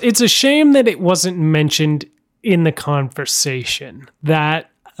it's a shame that it wasn't mentioned in the conversation. That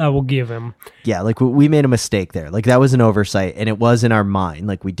I will give him. yeah, like we made a mistake there. Like that was an oversight, and it was in our mind.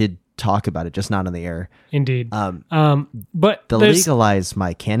 Like we did talk about it, just not on the air. Indeed. The But there's, legalize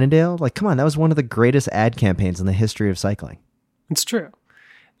my Cannondale, like come on, that was one of the greatest ad campaigns in the history of cycling. it's true.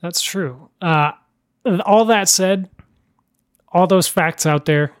 That's true. All that said, all those facts out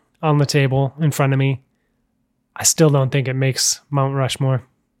there on the table in front of me, I still don't think it makes Mount Rushmore.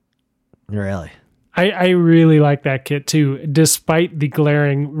 Really? I really like that kit too, despite the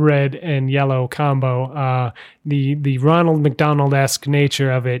glaring red and yellow combo. The Ronald McDonald-esque nature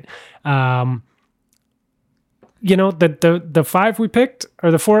of it. The 5 we picked,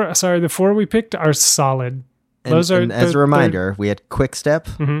 or the 4 we picked are solid. And, Those are and as a they're- reminder, we had Quick Step,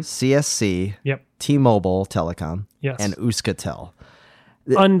 Mhm. CSC, Yep. T-Mobile Telecom, Yes. and Euskaltel.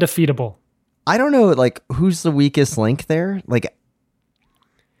 Undefeatable. I don't know, like, who's the weakest link there? Like,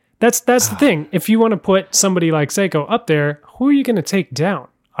 That's the thing. If you want to put somebody like Seiko up there, who are you going to take down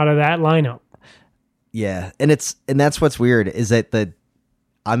out of that lineup? yeah, and that's what's weird is that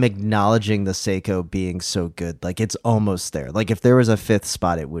I'm acknowledging the Seiko being so good. Like, it's almost there. Like, if there was a fifth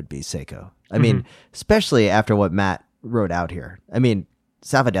spot, it would be Seiko. I mean, especially after what Matt wrote out here. I mean,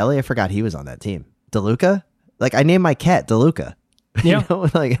 Savadelli, I forgot he was on that team. DeLuca? Like, I named my cat DeLuca. Yeah. You know,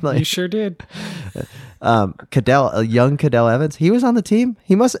 like You sure did. young Cadell Evans, he was on the team.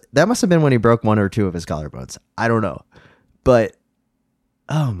 That must have been when he broke one or two of his collarbones. I don't know. But,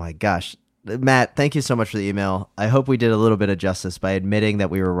 oh my gosh. Matt, thank you so much for the email. I hope we did a little bit of justice by admitting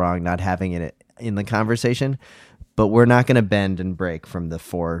that we were wrong not having it in the conversation, but we're not going to bend and break from the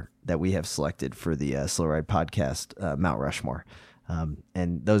 4 that we have selected for the Slow Ride podcast, Mount Rushmore.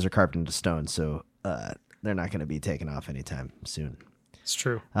 And those are carved into stone, so they're not going to be taken off anytime soon. It's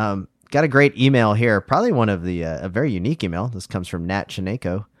true. Got a great email here, probably one of the, a very unique email. This comes from Nat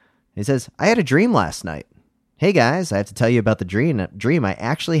Chineko. He says, I had a dream last night. Hey guys, I have to tell you about the dream I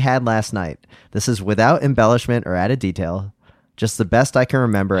actually had last night. This is without embellishment or added detail, just the best I can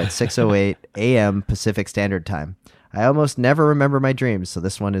remember at 6:08 a.m. Pacific Standard Time. I almost never remember my dreams, so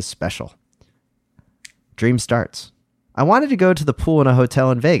this one is special. Dream starts. I wanted to go to the pool in a hotel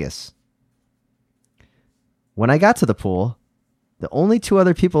in Vegas. When I got to the pool, the only 2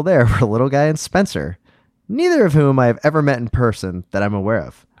 other people there were Little Guy and Spencer, neither of whom I have ever met in person that I'm aware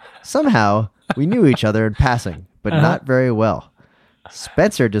of. Somehow, we knew each other in passing, but not very well.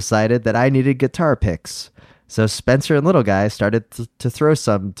 Spencer decided that I needed guitar picks, so Spencer and Little Guy started to throw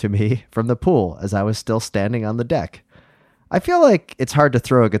some to me from the pool as I was still standing on the deck. I feel like it's hard to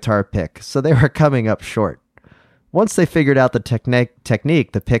throw a guitar pick, so they were coming up short. Once they figured out the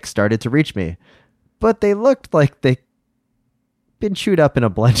technique, the picks started to reach me, but they looked like they'd been chewed up in a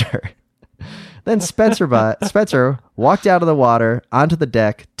blender. Then Spencer walked out of the water, onto the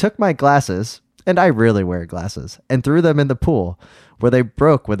deck, took my glasses, and I really wear glasses, and threw them in the pool, where they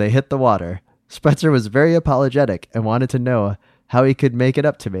broke when they hit the water. Spencer was very apologetic and wanted to know how he could make it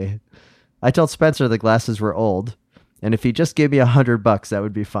up to me. I told Spencer the glasses were old, and if he just gave me $100, that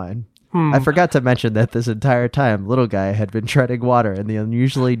would be fine. I forgot to mention that this entire time, Little Guy had been treading water in the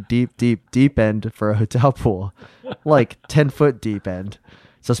unusually deep end for a hotel pool, like 10-foot deep end.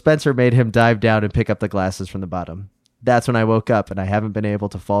 So Spencer made him dive down and pick up the glasses from the bottom. That's when I woke up, and I haven't been able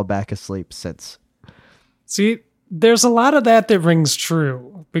to fall back asleep since. See, there's a lot of that rings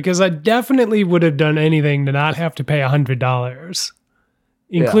true, because I definitely would have done anything to not have to pay $100,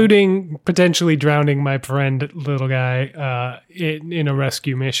 including potentially drowning my friend Little Guy in a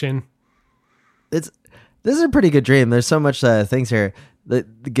rescue mission. This is a pretty good dream. There's so much things here. The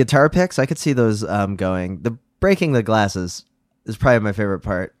guitar picks, I could see those going. The breaking the glasses is probably my favorite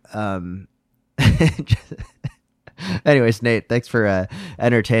part. Anyways, Nate, thanks for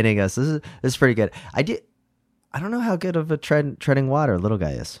entertaining us. This is pretty good. I don't know how good of a treading water Little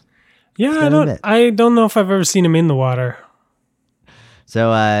Guy is. Yeah, I don't know if I've ever seen him in the water.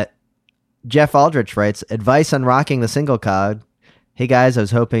 So Jeff Aldrich writes, advice on rocking the single cog. Hey guys, I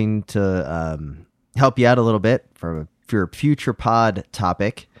was hoping to help you out a little bit for your future pod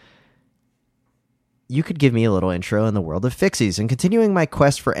topic. You could give me a little intro in the world of fixies. And continuing my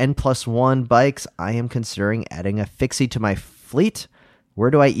quest for N+1 bikes, I am considering adding a fixie to my fleet.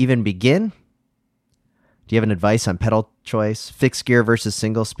 Where do I even begin? Do you have an advice on pedal choice, fixed gear versus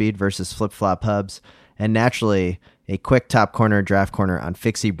single speed versus flip-flop hubs, and naturally a quick top corner, draft corner on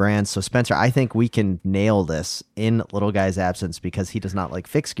fixie brands? So Spencer, I think we can nail this in Little Guy's absence because he does not like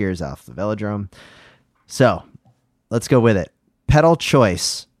fixed gears off the velodrome. So let's go with it. Pedal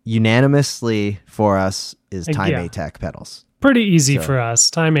choice. Unanimously for us is Time ATAC pedals. Pretty easy for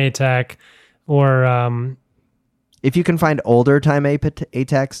us. Time ATAC, or if you can find older Time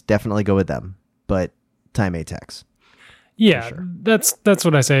ATACs, definitely go with them. But Time ATACs. Yeah, sure. that's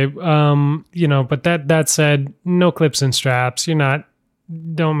what I say. But that said, no clips and straps.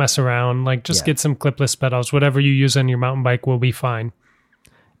 Don't mess around. Like, just get some clipless pedals. Whatever you use on your mountain bike will be fine.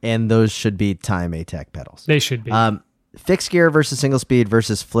 And those should be Time ATAC pedals. They should be. Fixed gear versus single speed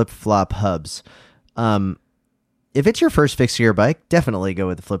versus flip-flop hubs. If it's your first fixed gear bike, definitely go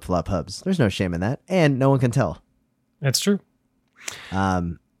with the flip-flop hubs. There's no shame in that, and no one can tell. That's true.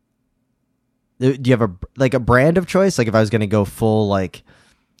 Do you have a brand of choice? Like, if I was going to go full, if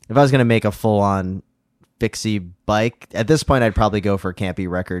I was going to make a full-on fixie bike, at this point I'd probably go for Campy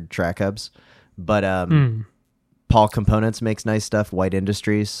Record track hubs. But Paul Components makes nice stuff. White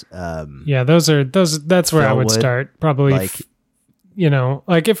Industries. That's where I would start. Probably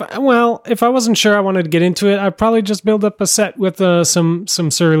like if I wasn't sure I wanted to get into it, I'd probably just build up a set with some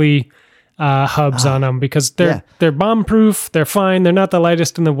Surly hubs on them, because they're bomb proof. They're fine. They're not the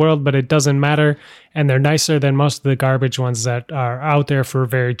lightest in the world, but it doesn't matter. And they're nicer than most of the garbage ones that are out there for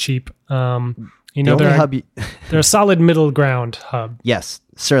very cheap. They're a solid middle ground hub. Yes,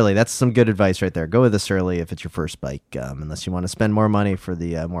 Surly. That's some good advice right there. Go with the Surly if it's your first bike, unless you want to spend more money for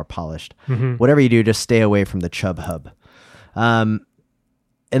the more polished. Mm-hmm. Whatever you do, just stay away from the Chubb hub. And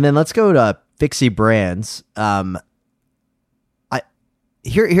then let's go to Fixie brands.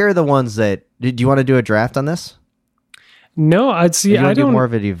 Here are the ones that. Do you want to do a draft on this? No, I'd see. I do don't more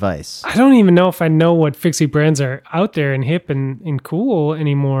of a device. I don't even know if I know what Fixie brands are out there and hip and cool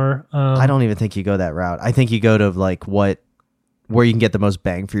anymore. I don't even think you go that route. I think you go to like where you can get the most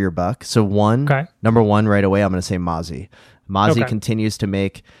bang for your buck. So number one right away, I'm going to say Mozzie. Mozzie continues to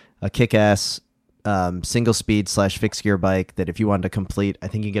make a kick-ass single speed / fixed gear bike that if you wanted to complete, I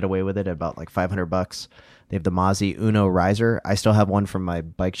think you get away with it at about like $500. They have the Mozzie Uno Riser. I still have one from my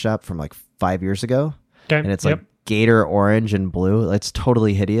bike shop from like 5 years ago. Okay. And it's like gator orange and blue. It's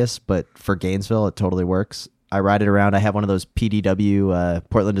totally hideous, but for Gainesville, it totally works. I ride it around. I have one of those PDW,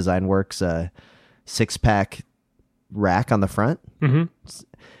 Portland Design Works 6-pack rack on the front.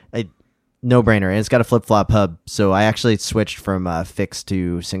 Mm-hmm. No brainer. And it's got a flip-flop hub. So I actually switched from fixed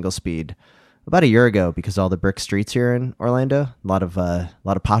to single speed about a year ago because all the brick streets here in Orlando, a lot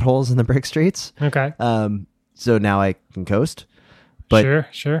of potholes in the brick streets. Okay. So now I can coast. But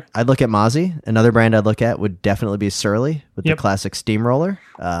sure. I'd look at Mozzie. Another brand I'd look at would definitely be Surly with the classic Steamroller.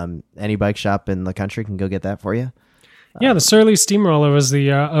 Any bike shop in the country can go get that for you. Yeah, the Surly Steamroller was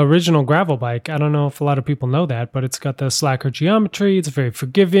the original gravel bike. I don't know if a lot of people know that, but it's got the slacker geometry. It's very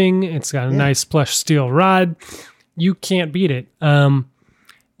forgiving. It's got a nice plush steel rod. You can't beat it.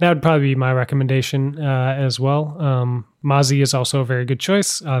 That would probably be my recommendation as well. Mozzie is also a very good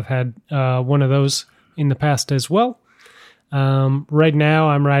choice. I've had one of those in the past as well. Right now,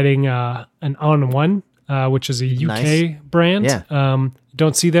 I'm riding an On One, which is a UK brand. Yeah.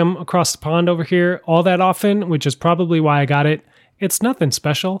 Don't see them across the pond over here all that often, which is probably why I got it. It's nothing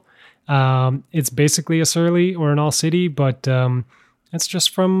special. It's basically a Surly or an All City, but it's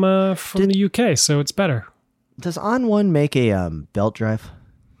just from the UK, so it's better. Does On One make a belt drive?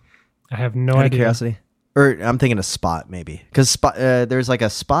 I have no Out of idea. curiosity. Or I'm thinking a Spot maybe, because there's like a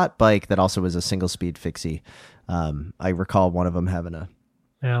Spot bike that also was a single speed fixie. I recall one of them having a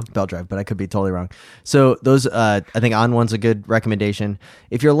belt drive, but I could be totally wrong. So those, I think On One's a good recommendation.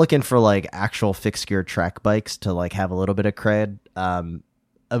 If you're looking for like actual fixed gear track bikes to like have a little bit of cred,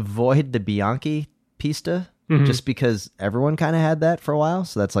 avoid the Bianchi Pista, just because everyone kind of had that for a while.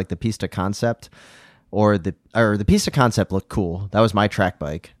 So that's like the Pista Concept, or the Pista Concept looked cool. That was my track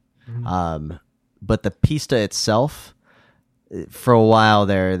bike. But the Pista itself, for a while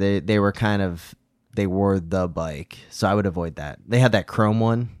there, they were the bike. So I would avoid that. They had that chrome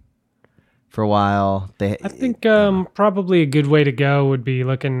one for a while. I think probably a good way to go would be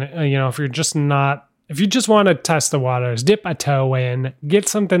looking, if you just want to test the waters, dip a toe in, get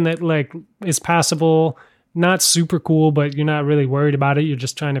something that like is passable, not super cool, but you're not really worried about it. You're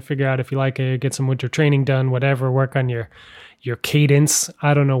just trying to figure out if you like it, get some winter training done, whatever, work on your cadence.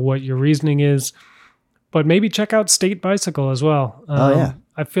 I don't know what your reasoning is, but maybe check out State Bicycle as well.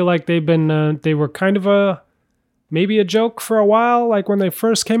 I feel like they were kind of maybe a joke for a while, like when they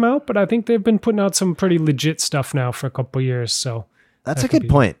first came out, but I think they've been putting out some pretty legit stuff now for a couple of years. So that's a good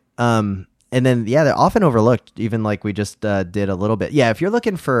point. And then, they're often overlooked, even like we just did a little bit. Yeah. If you're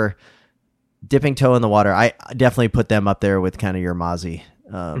looking for dipping toe in the water, I definitely put them up there with kind of your Mozzie.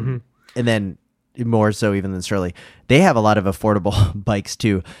 And then more so even than Surly. They have a lot of affordable bikes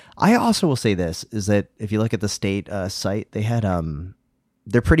too. I also will say this, is that if you look at the State site, they had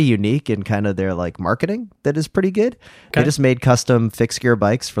they're pretty unique in kind of their like marketing that is pretty good. Okay. They just made custom fixed gear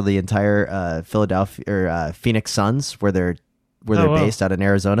bikes for the entire Philadelphia or Phoenix Suns, where they're based out in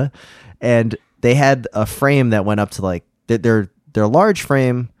Arizona, and they had a frame that went up to like their large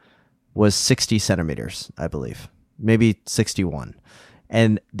frame was 60 centimeters, I believe, maybe 61,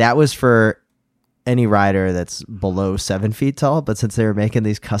 and that was for any rider that's below 7 feet tall. But since they were making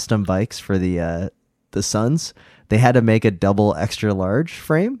these custom bikes for the Suns, they had to make a double extra large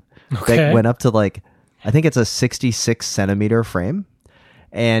frame that went up to like, I think it's a 66 centimeter frame.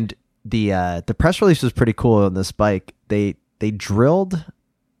 And the press release was pretty cool on this bike. They drilled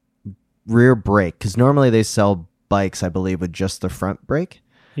rear brake, because normally they sell bikes, I believe, with just the front brake.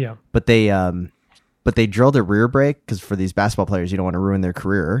 Yeah. But they drilled a rear brake because for these basketball players, you don't want to ruin their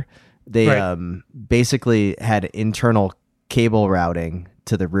career. They basically had internal cable routing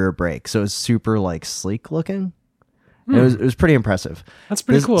to the rear brake, so it's super like sleek looking. It was pretty impressive. That's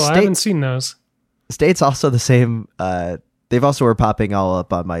pretty This cool. I haven't seen those. State's also the same. They've also were popping all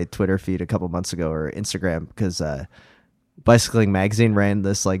up on my Twitter feed a couple months ago or Instagram because Bicycling Magazine ran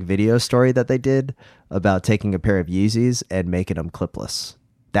this like video story that they did about taking a pair of Yeezys and making them clipless.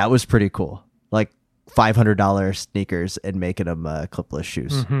 That was pretty cool. Like $500 sneakers and making them clipless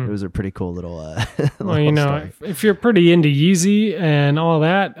shoes. It was a pretty cool little. Well, you know, story. if you're pretty into Yeezy and all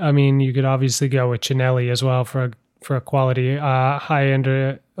that, I mean, you could obviously go with Chinelli as well for a quality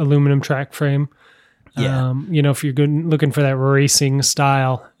high-end aluminum track frame. Yeah. You know, if you're looking for that racing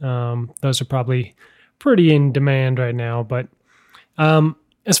style, those are probably pretty in demand right now. But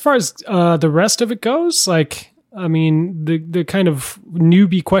as far as the rest of it goes, like, I mean, the kind of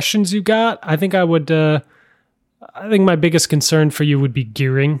newbie questions you got, I think I think my biggest concern for you would be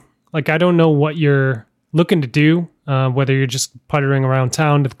gearing. Like, I don't know what you're looking to do, whether you're just puttering around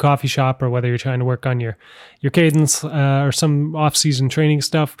town to the coffee shop or whether you're trying to work on your cadence or some off-season training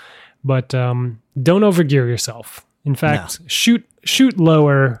stuff. But don't overgear yourself. In fact, shoot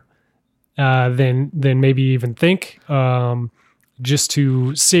lower than maybe you even think, just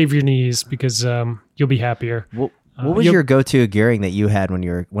to save your knees because you'll be happier. What was your go-to gearing that you had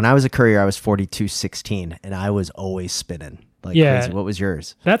when I was a courier? I was 4216 and I was always spinning like crazy. What was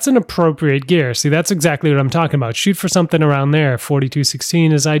yours? That's an appropriate gear. See, that's exactly what I'm talking about. Shoot for something around there.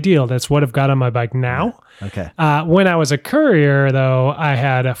 4216 is ideal. That's what I've got on my bike now. Okay. When I was a courier, though, I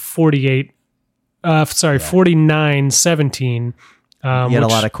had a 4917. You had a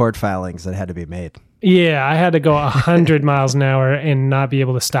lot of court filings that had to be made. Yeah, I had to go 100 miles an hour and not be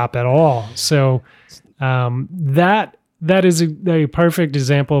able to stop at all. So that is a perfect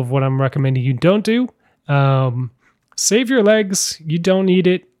example of what I'm recommending you don't do. Save your legs. You don't need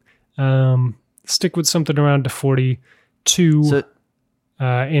it. Stick with something around to 42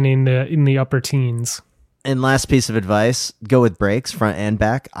 and in the upper teens. And last piece of advice, go with brakes, front and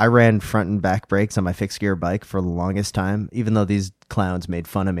back. I ran front and back brakes on my fixed gear bike for the longest time, even though these clowns made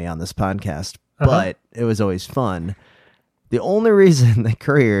fun of me on this podcast. But it was always fun. The only reason that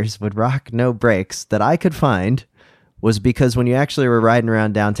couriers would rock no brakes that I could find was because when you actually were riding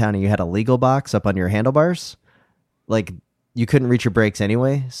around downtown and you had a legal box up on your handlebars, like you couldn't reach your brakes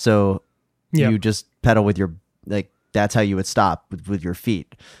anyway. So you just pedal with your, like, that's how you would stop with your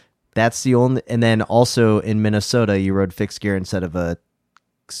feet. That's the only, and then also in Minnesota, you rode fixed gear instead of a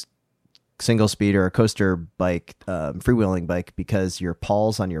single speed or a coaster bike, freewheeling bike, because your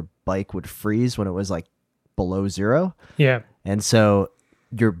pawls on your bike would freeze when it was like below zero. Yeah. And so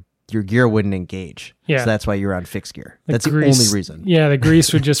your gear wouldn't engage. Yeah. So that's why you're on fixed gear. That's the only reason. Yeah. The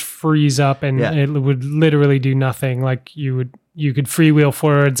grease would just freeze up and it would literally do nothing. Like you could freewheel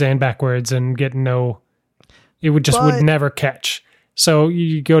forwards and backwards and get it would never catch. So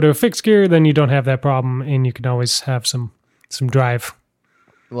you go to a fixed gear, then you don't have that problem, and you can always have some drive.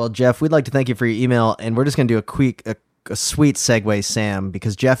 Well, Jeff, we'd like to thank you for your email, and we're just going to do a sweet segue, Sam,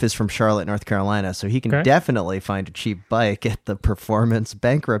 because Jeff is from Charlotte, North Carolina, so he can definitely find a cheap bike at the Performance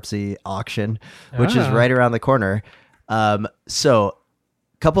Bankruptcy Auction, which is right around the corner. So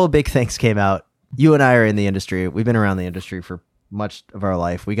a couple of big things came out. You and I are in the industry. We've been around the industry for much of our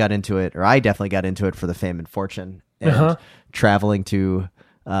life. We got into it, or I definitely got into it for the fame and fortune. And traveling to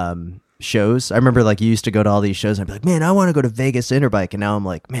shows. I remember like you used to go to all these shows and I'd be like, man, I want to go to Vegas Interbike. And now I'm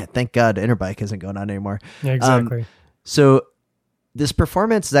like, man, thank God Interbike isn't going on anymore. Yeah, exactly. So this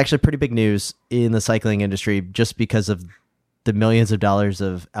performance is actually pretty big news in the cycling industry just because of the millions of dollars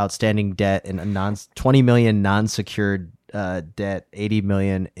of outstanding debt and a 20 million non-secured debt, 80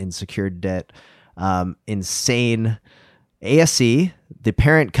 million in secured debt. Insane. ASE, the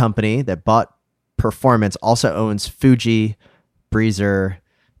parent company that bought Performance, also owns Fuji, Breezer,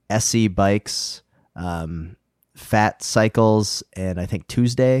 SC Bikes, Fat Cycles, and I think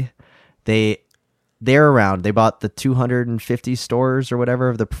Tuesday. They're around. They bought the 250 stores or whatever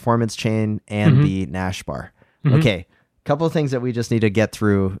of the Performance chain and the Nash bar. Okay, a couple of things that we just need to get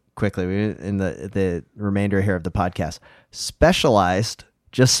through quickly in the remainder here of the podcast. Specialized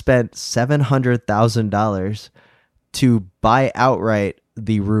just spent $700,000 to buy outright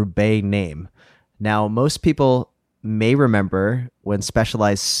the Roubaix name. Now, most people may remember when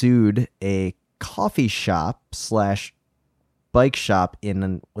Specialized sued a coffee shop / bike shop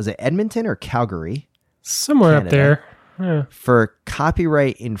in, was it Edmonton or Calgary? Somewhere Canada, up there. Yeah. For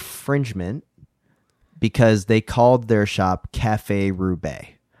copyright infringement because they called their shop Cafe Roubaix.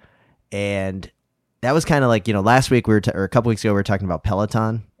 And that was kind of like, last week or a couple weeks ago, we were talking about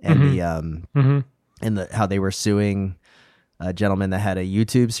Peloton and how they were suing a gentleman that had a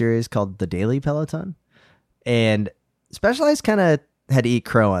YouTube series called The Daily Peloton. And Specialized kind of had to eat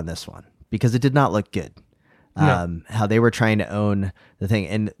crow on this one because it did not look good. how they were trying to own the thing.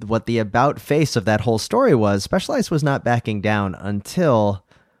 And what the about face of that whole story was, Specialized was not backing down until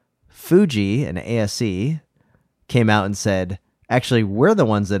Fuji and ASE came out and said, actually, we're the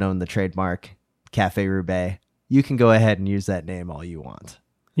ones that own the trademark Cafe Roubaix. You can go ahead and use that name all you want.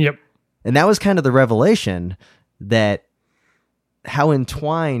 Yep. And that was kind of the revelation that how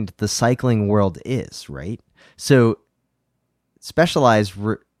entwined the cycling world is, right? So Specialized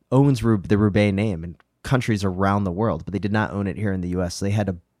owns the Roubaix name in countries around the world, but they did not own it here in the U.S. So they had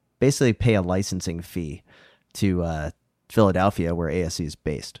to basically pay a licensing fee to Philadelphia, where ASE is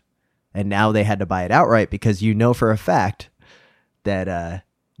based. And now they had to buy it outright because you know for a fact that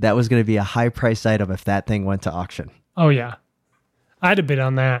that was going to be a high-priced item if that thing went to auction. Oh, yeah. I'd have bid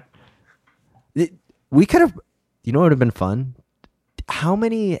on that. We could have, you know what would have been fun? How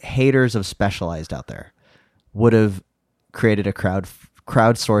many haters of Specialized out there would have created a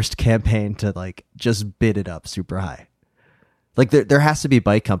crowdsourced campaign to like just bid it up super high? Like there has to be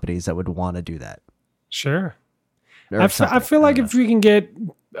bike companies that would want to do that. Sure. Or I something. feel like if we can get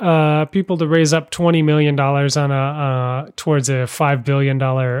people to raise up $20 million on towards a $5 billion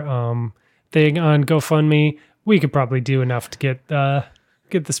thing on GoFundMe, we could probably do enough to get the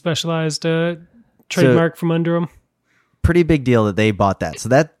Specialized trademark from under them. Pretty big deal that they bought that. So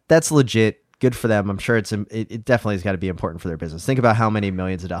that's legit. Good for them. I'm sure it definitely has got to be important for their business. Think about how many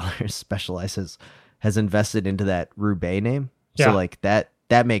millions of dollars Specialized has invested into that Roubaix name. Yeah. So like that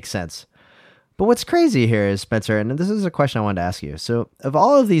makes sense. But what's crazy here is, Spencer, and this is a question I wanted to ask you. So of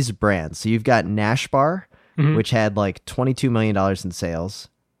all of these brands, so you've got Nash Bar, which had like $22 million in sales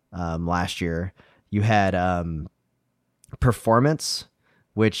last year. You had Performance,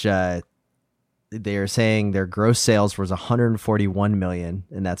 which they're saying their gross sales was 141 million,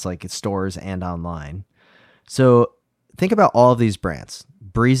 and that's like stores and online. So think about all of these brands: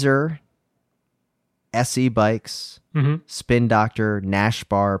 Breezer, SE Bikes, Spin Doctor, Nash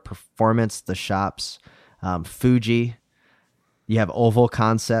Bar, Performance, the shops, Fuji. You have Oval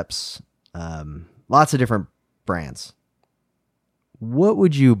Concepts, lots of different brands. What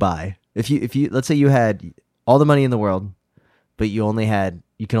would you buy if you let's say you had all the money in the world, but you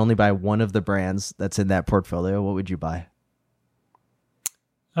can only buy one of the brands that's in that portfolio? What would you buy?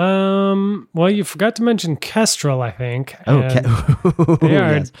 Well, you forgot to mention Kestrel, I think. Oh, they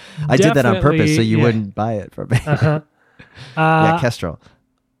are yes. I did that on purpose so you yeah. wouldn't buy it from me. Uh-huh. Kestrel.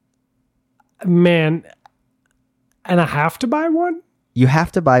 Man, and I have to buy one? You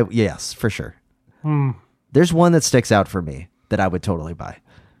have to buy, yes, for sure. There's one that sticks out for me that I would totally buy.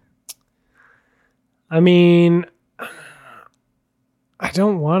 I mean, I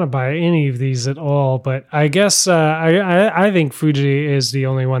don't want to buy any of these at all, but I guess I think Fuji is the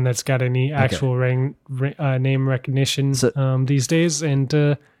only one that's got any actual name recognition these days, and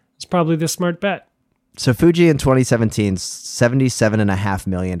it's probably the smart bet. So Fuji in 2017, $77.5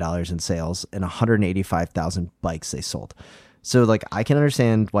 million in sales and 185,000 bikes they sold. So like I can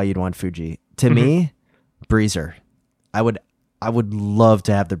understand why you'd want Fuji. To me, Breezer. I would love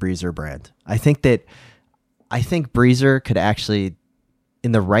to have the Breezer brand. I think Breezer could actually,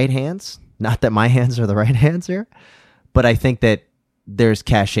 in the right hands, not that my hands are the right hands here, but I think that there's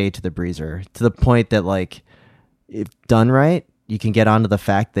cachet to the Breezer to the point that like if done right, you can get onto the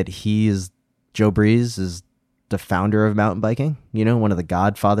fact that Joe Breeze is the founder of mountain biking, one of the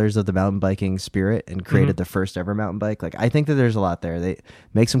godfathers of the mountain biking spirit, and created the first ever mountain bike. Like I think that there's a lot there. They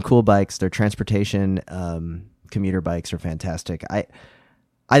make some cool bikes. Their transportation commuter bikes are fantastic. I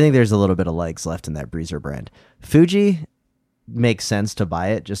think there's a little bit of legs left in that Breezer brand. Fuji makes sense to buy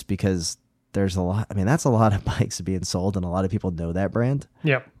it just because there's a lot. I mean, that's a lot of bikes being sold, and a lot of people know that brand.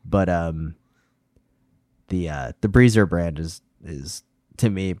 Yep. But the Breezer brand is to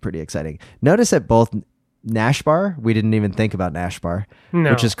me pretty exciting. Notice that both Nash Bar, we didn't even think about Nash Bar,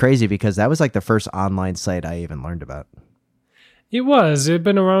 which is crazy because that was like the first online site I even learned about. It had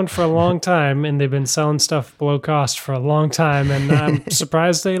been around for a long time, and they've been selling stuff below cost for a long time, and I'm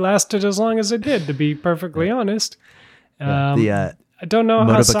surprised they lasted as long as they did, to be perfectly honest. I don't know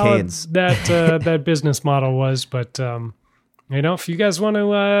how solid that business model was, but if you guys want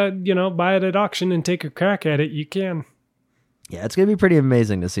to buy it at auction and take a crack at it, you can. Yeah, it's going to be pretty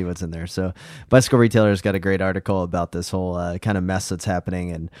amazing to see what's in there. So Bicycle Retailer's got a great article about this whole kind of mess that's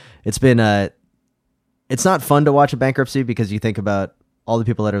happening. And it's been, it's not fun to watch a bankruptcy because you think about all the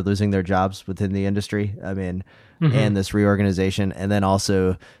people that are losing their jobs within the industry. I mean, and this reorganization, and then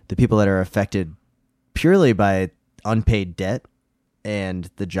also the people that are affected purely by unpaid debt and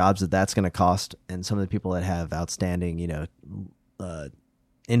the jobs that's going to cost. And some of the people that have outstanding,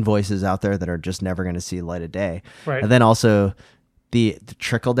 invoices out there that are just never going to see light of day. Right. And then also the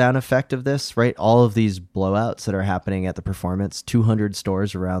trickle down effect of this, right? All of these blowouts that are happening at the Performance, 200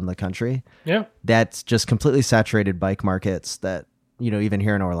 stores around the country. Yeah. That's just completely saturated bike markets that, even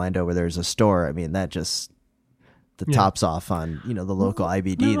here in Orlando where there's a store, I mean, that just tops off on, the local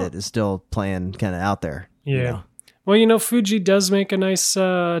IBD that is still playing kind of out there. Yeah. Well, Fuji does make a nice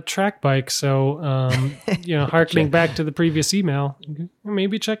track bike. So, hearkening back to the previous email,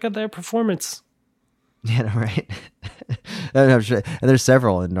 maybe check out their Performance. Yeah, right. I'm sure. And there's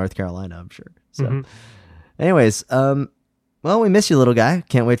several in North Carolina, I'm sure. So, anyways, well, we miss you, little guy.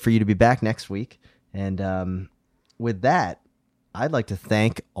 Can't wait for you to be back next week. And with that, I'd like to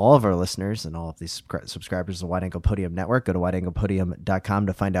thank all of our listeners and all of these subscribers of the Wide Angle Podium Network. Go to wideanglepodium.com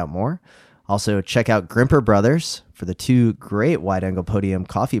to find out more. Also, check out Grimper Brothers for the 2 great Wide Angle Podium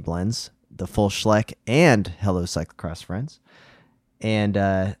coffee blends, the Full Schleck and Hello Cyclocross Friends.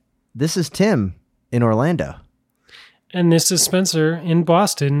 And this is Tim in Orlando. And this is Spencer in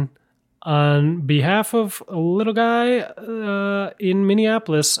Boston. On behalf of a little guy in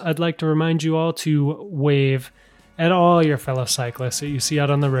Minneapolis, I'd like to remind you all to wave at all your fellow cyclists that you see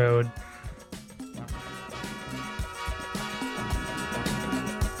out on the road.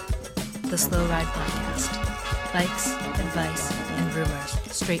 The Slow Ride Podcast. Bikes, advice, and rumors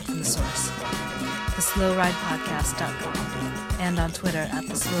straight from the source. TheSlowRidePodcast.com and on Twitter at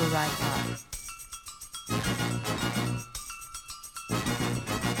TheSlowRidePod.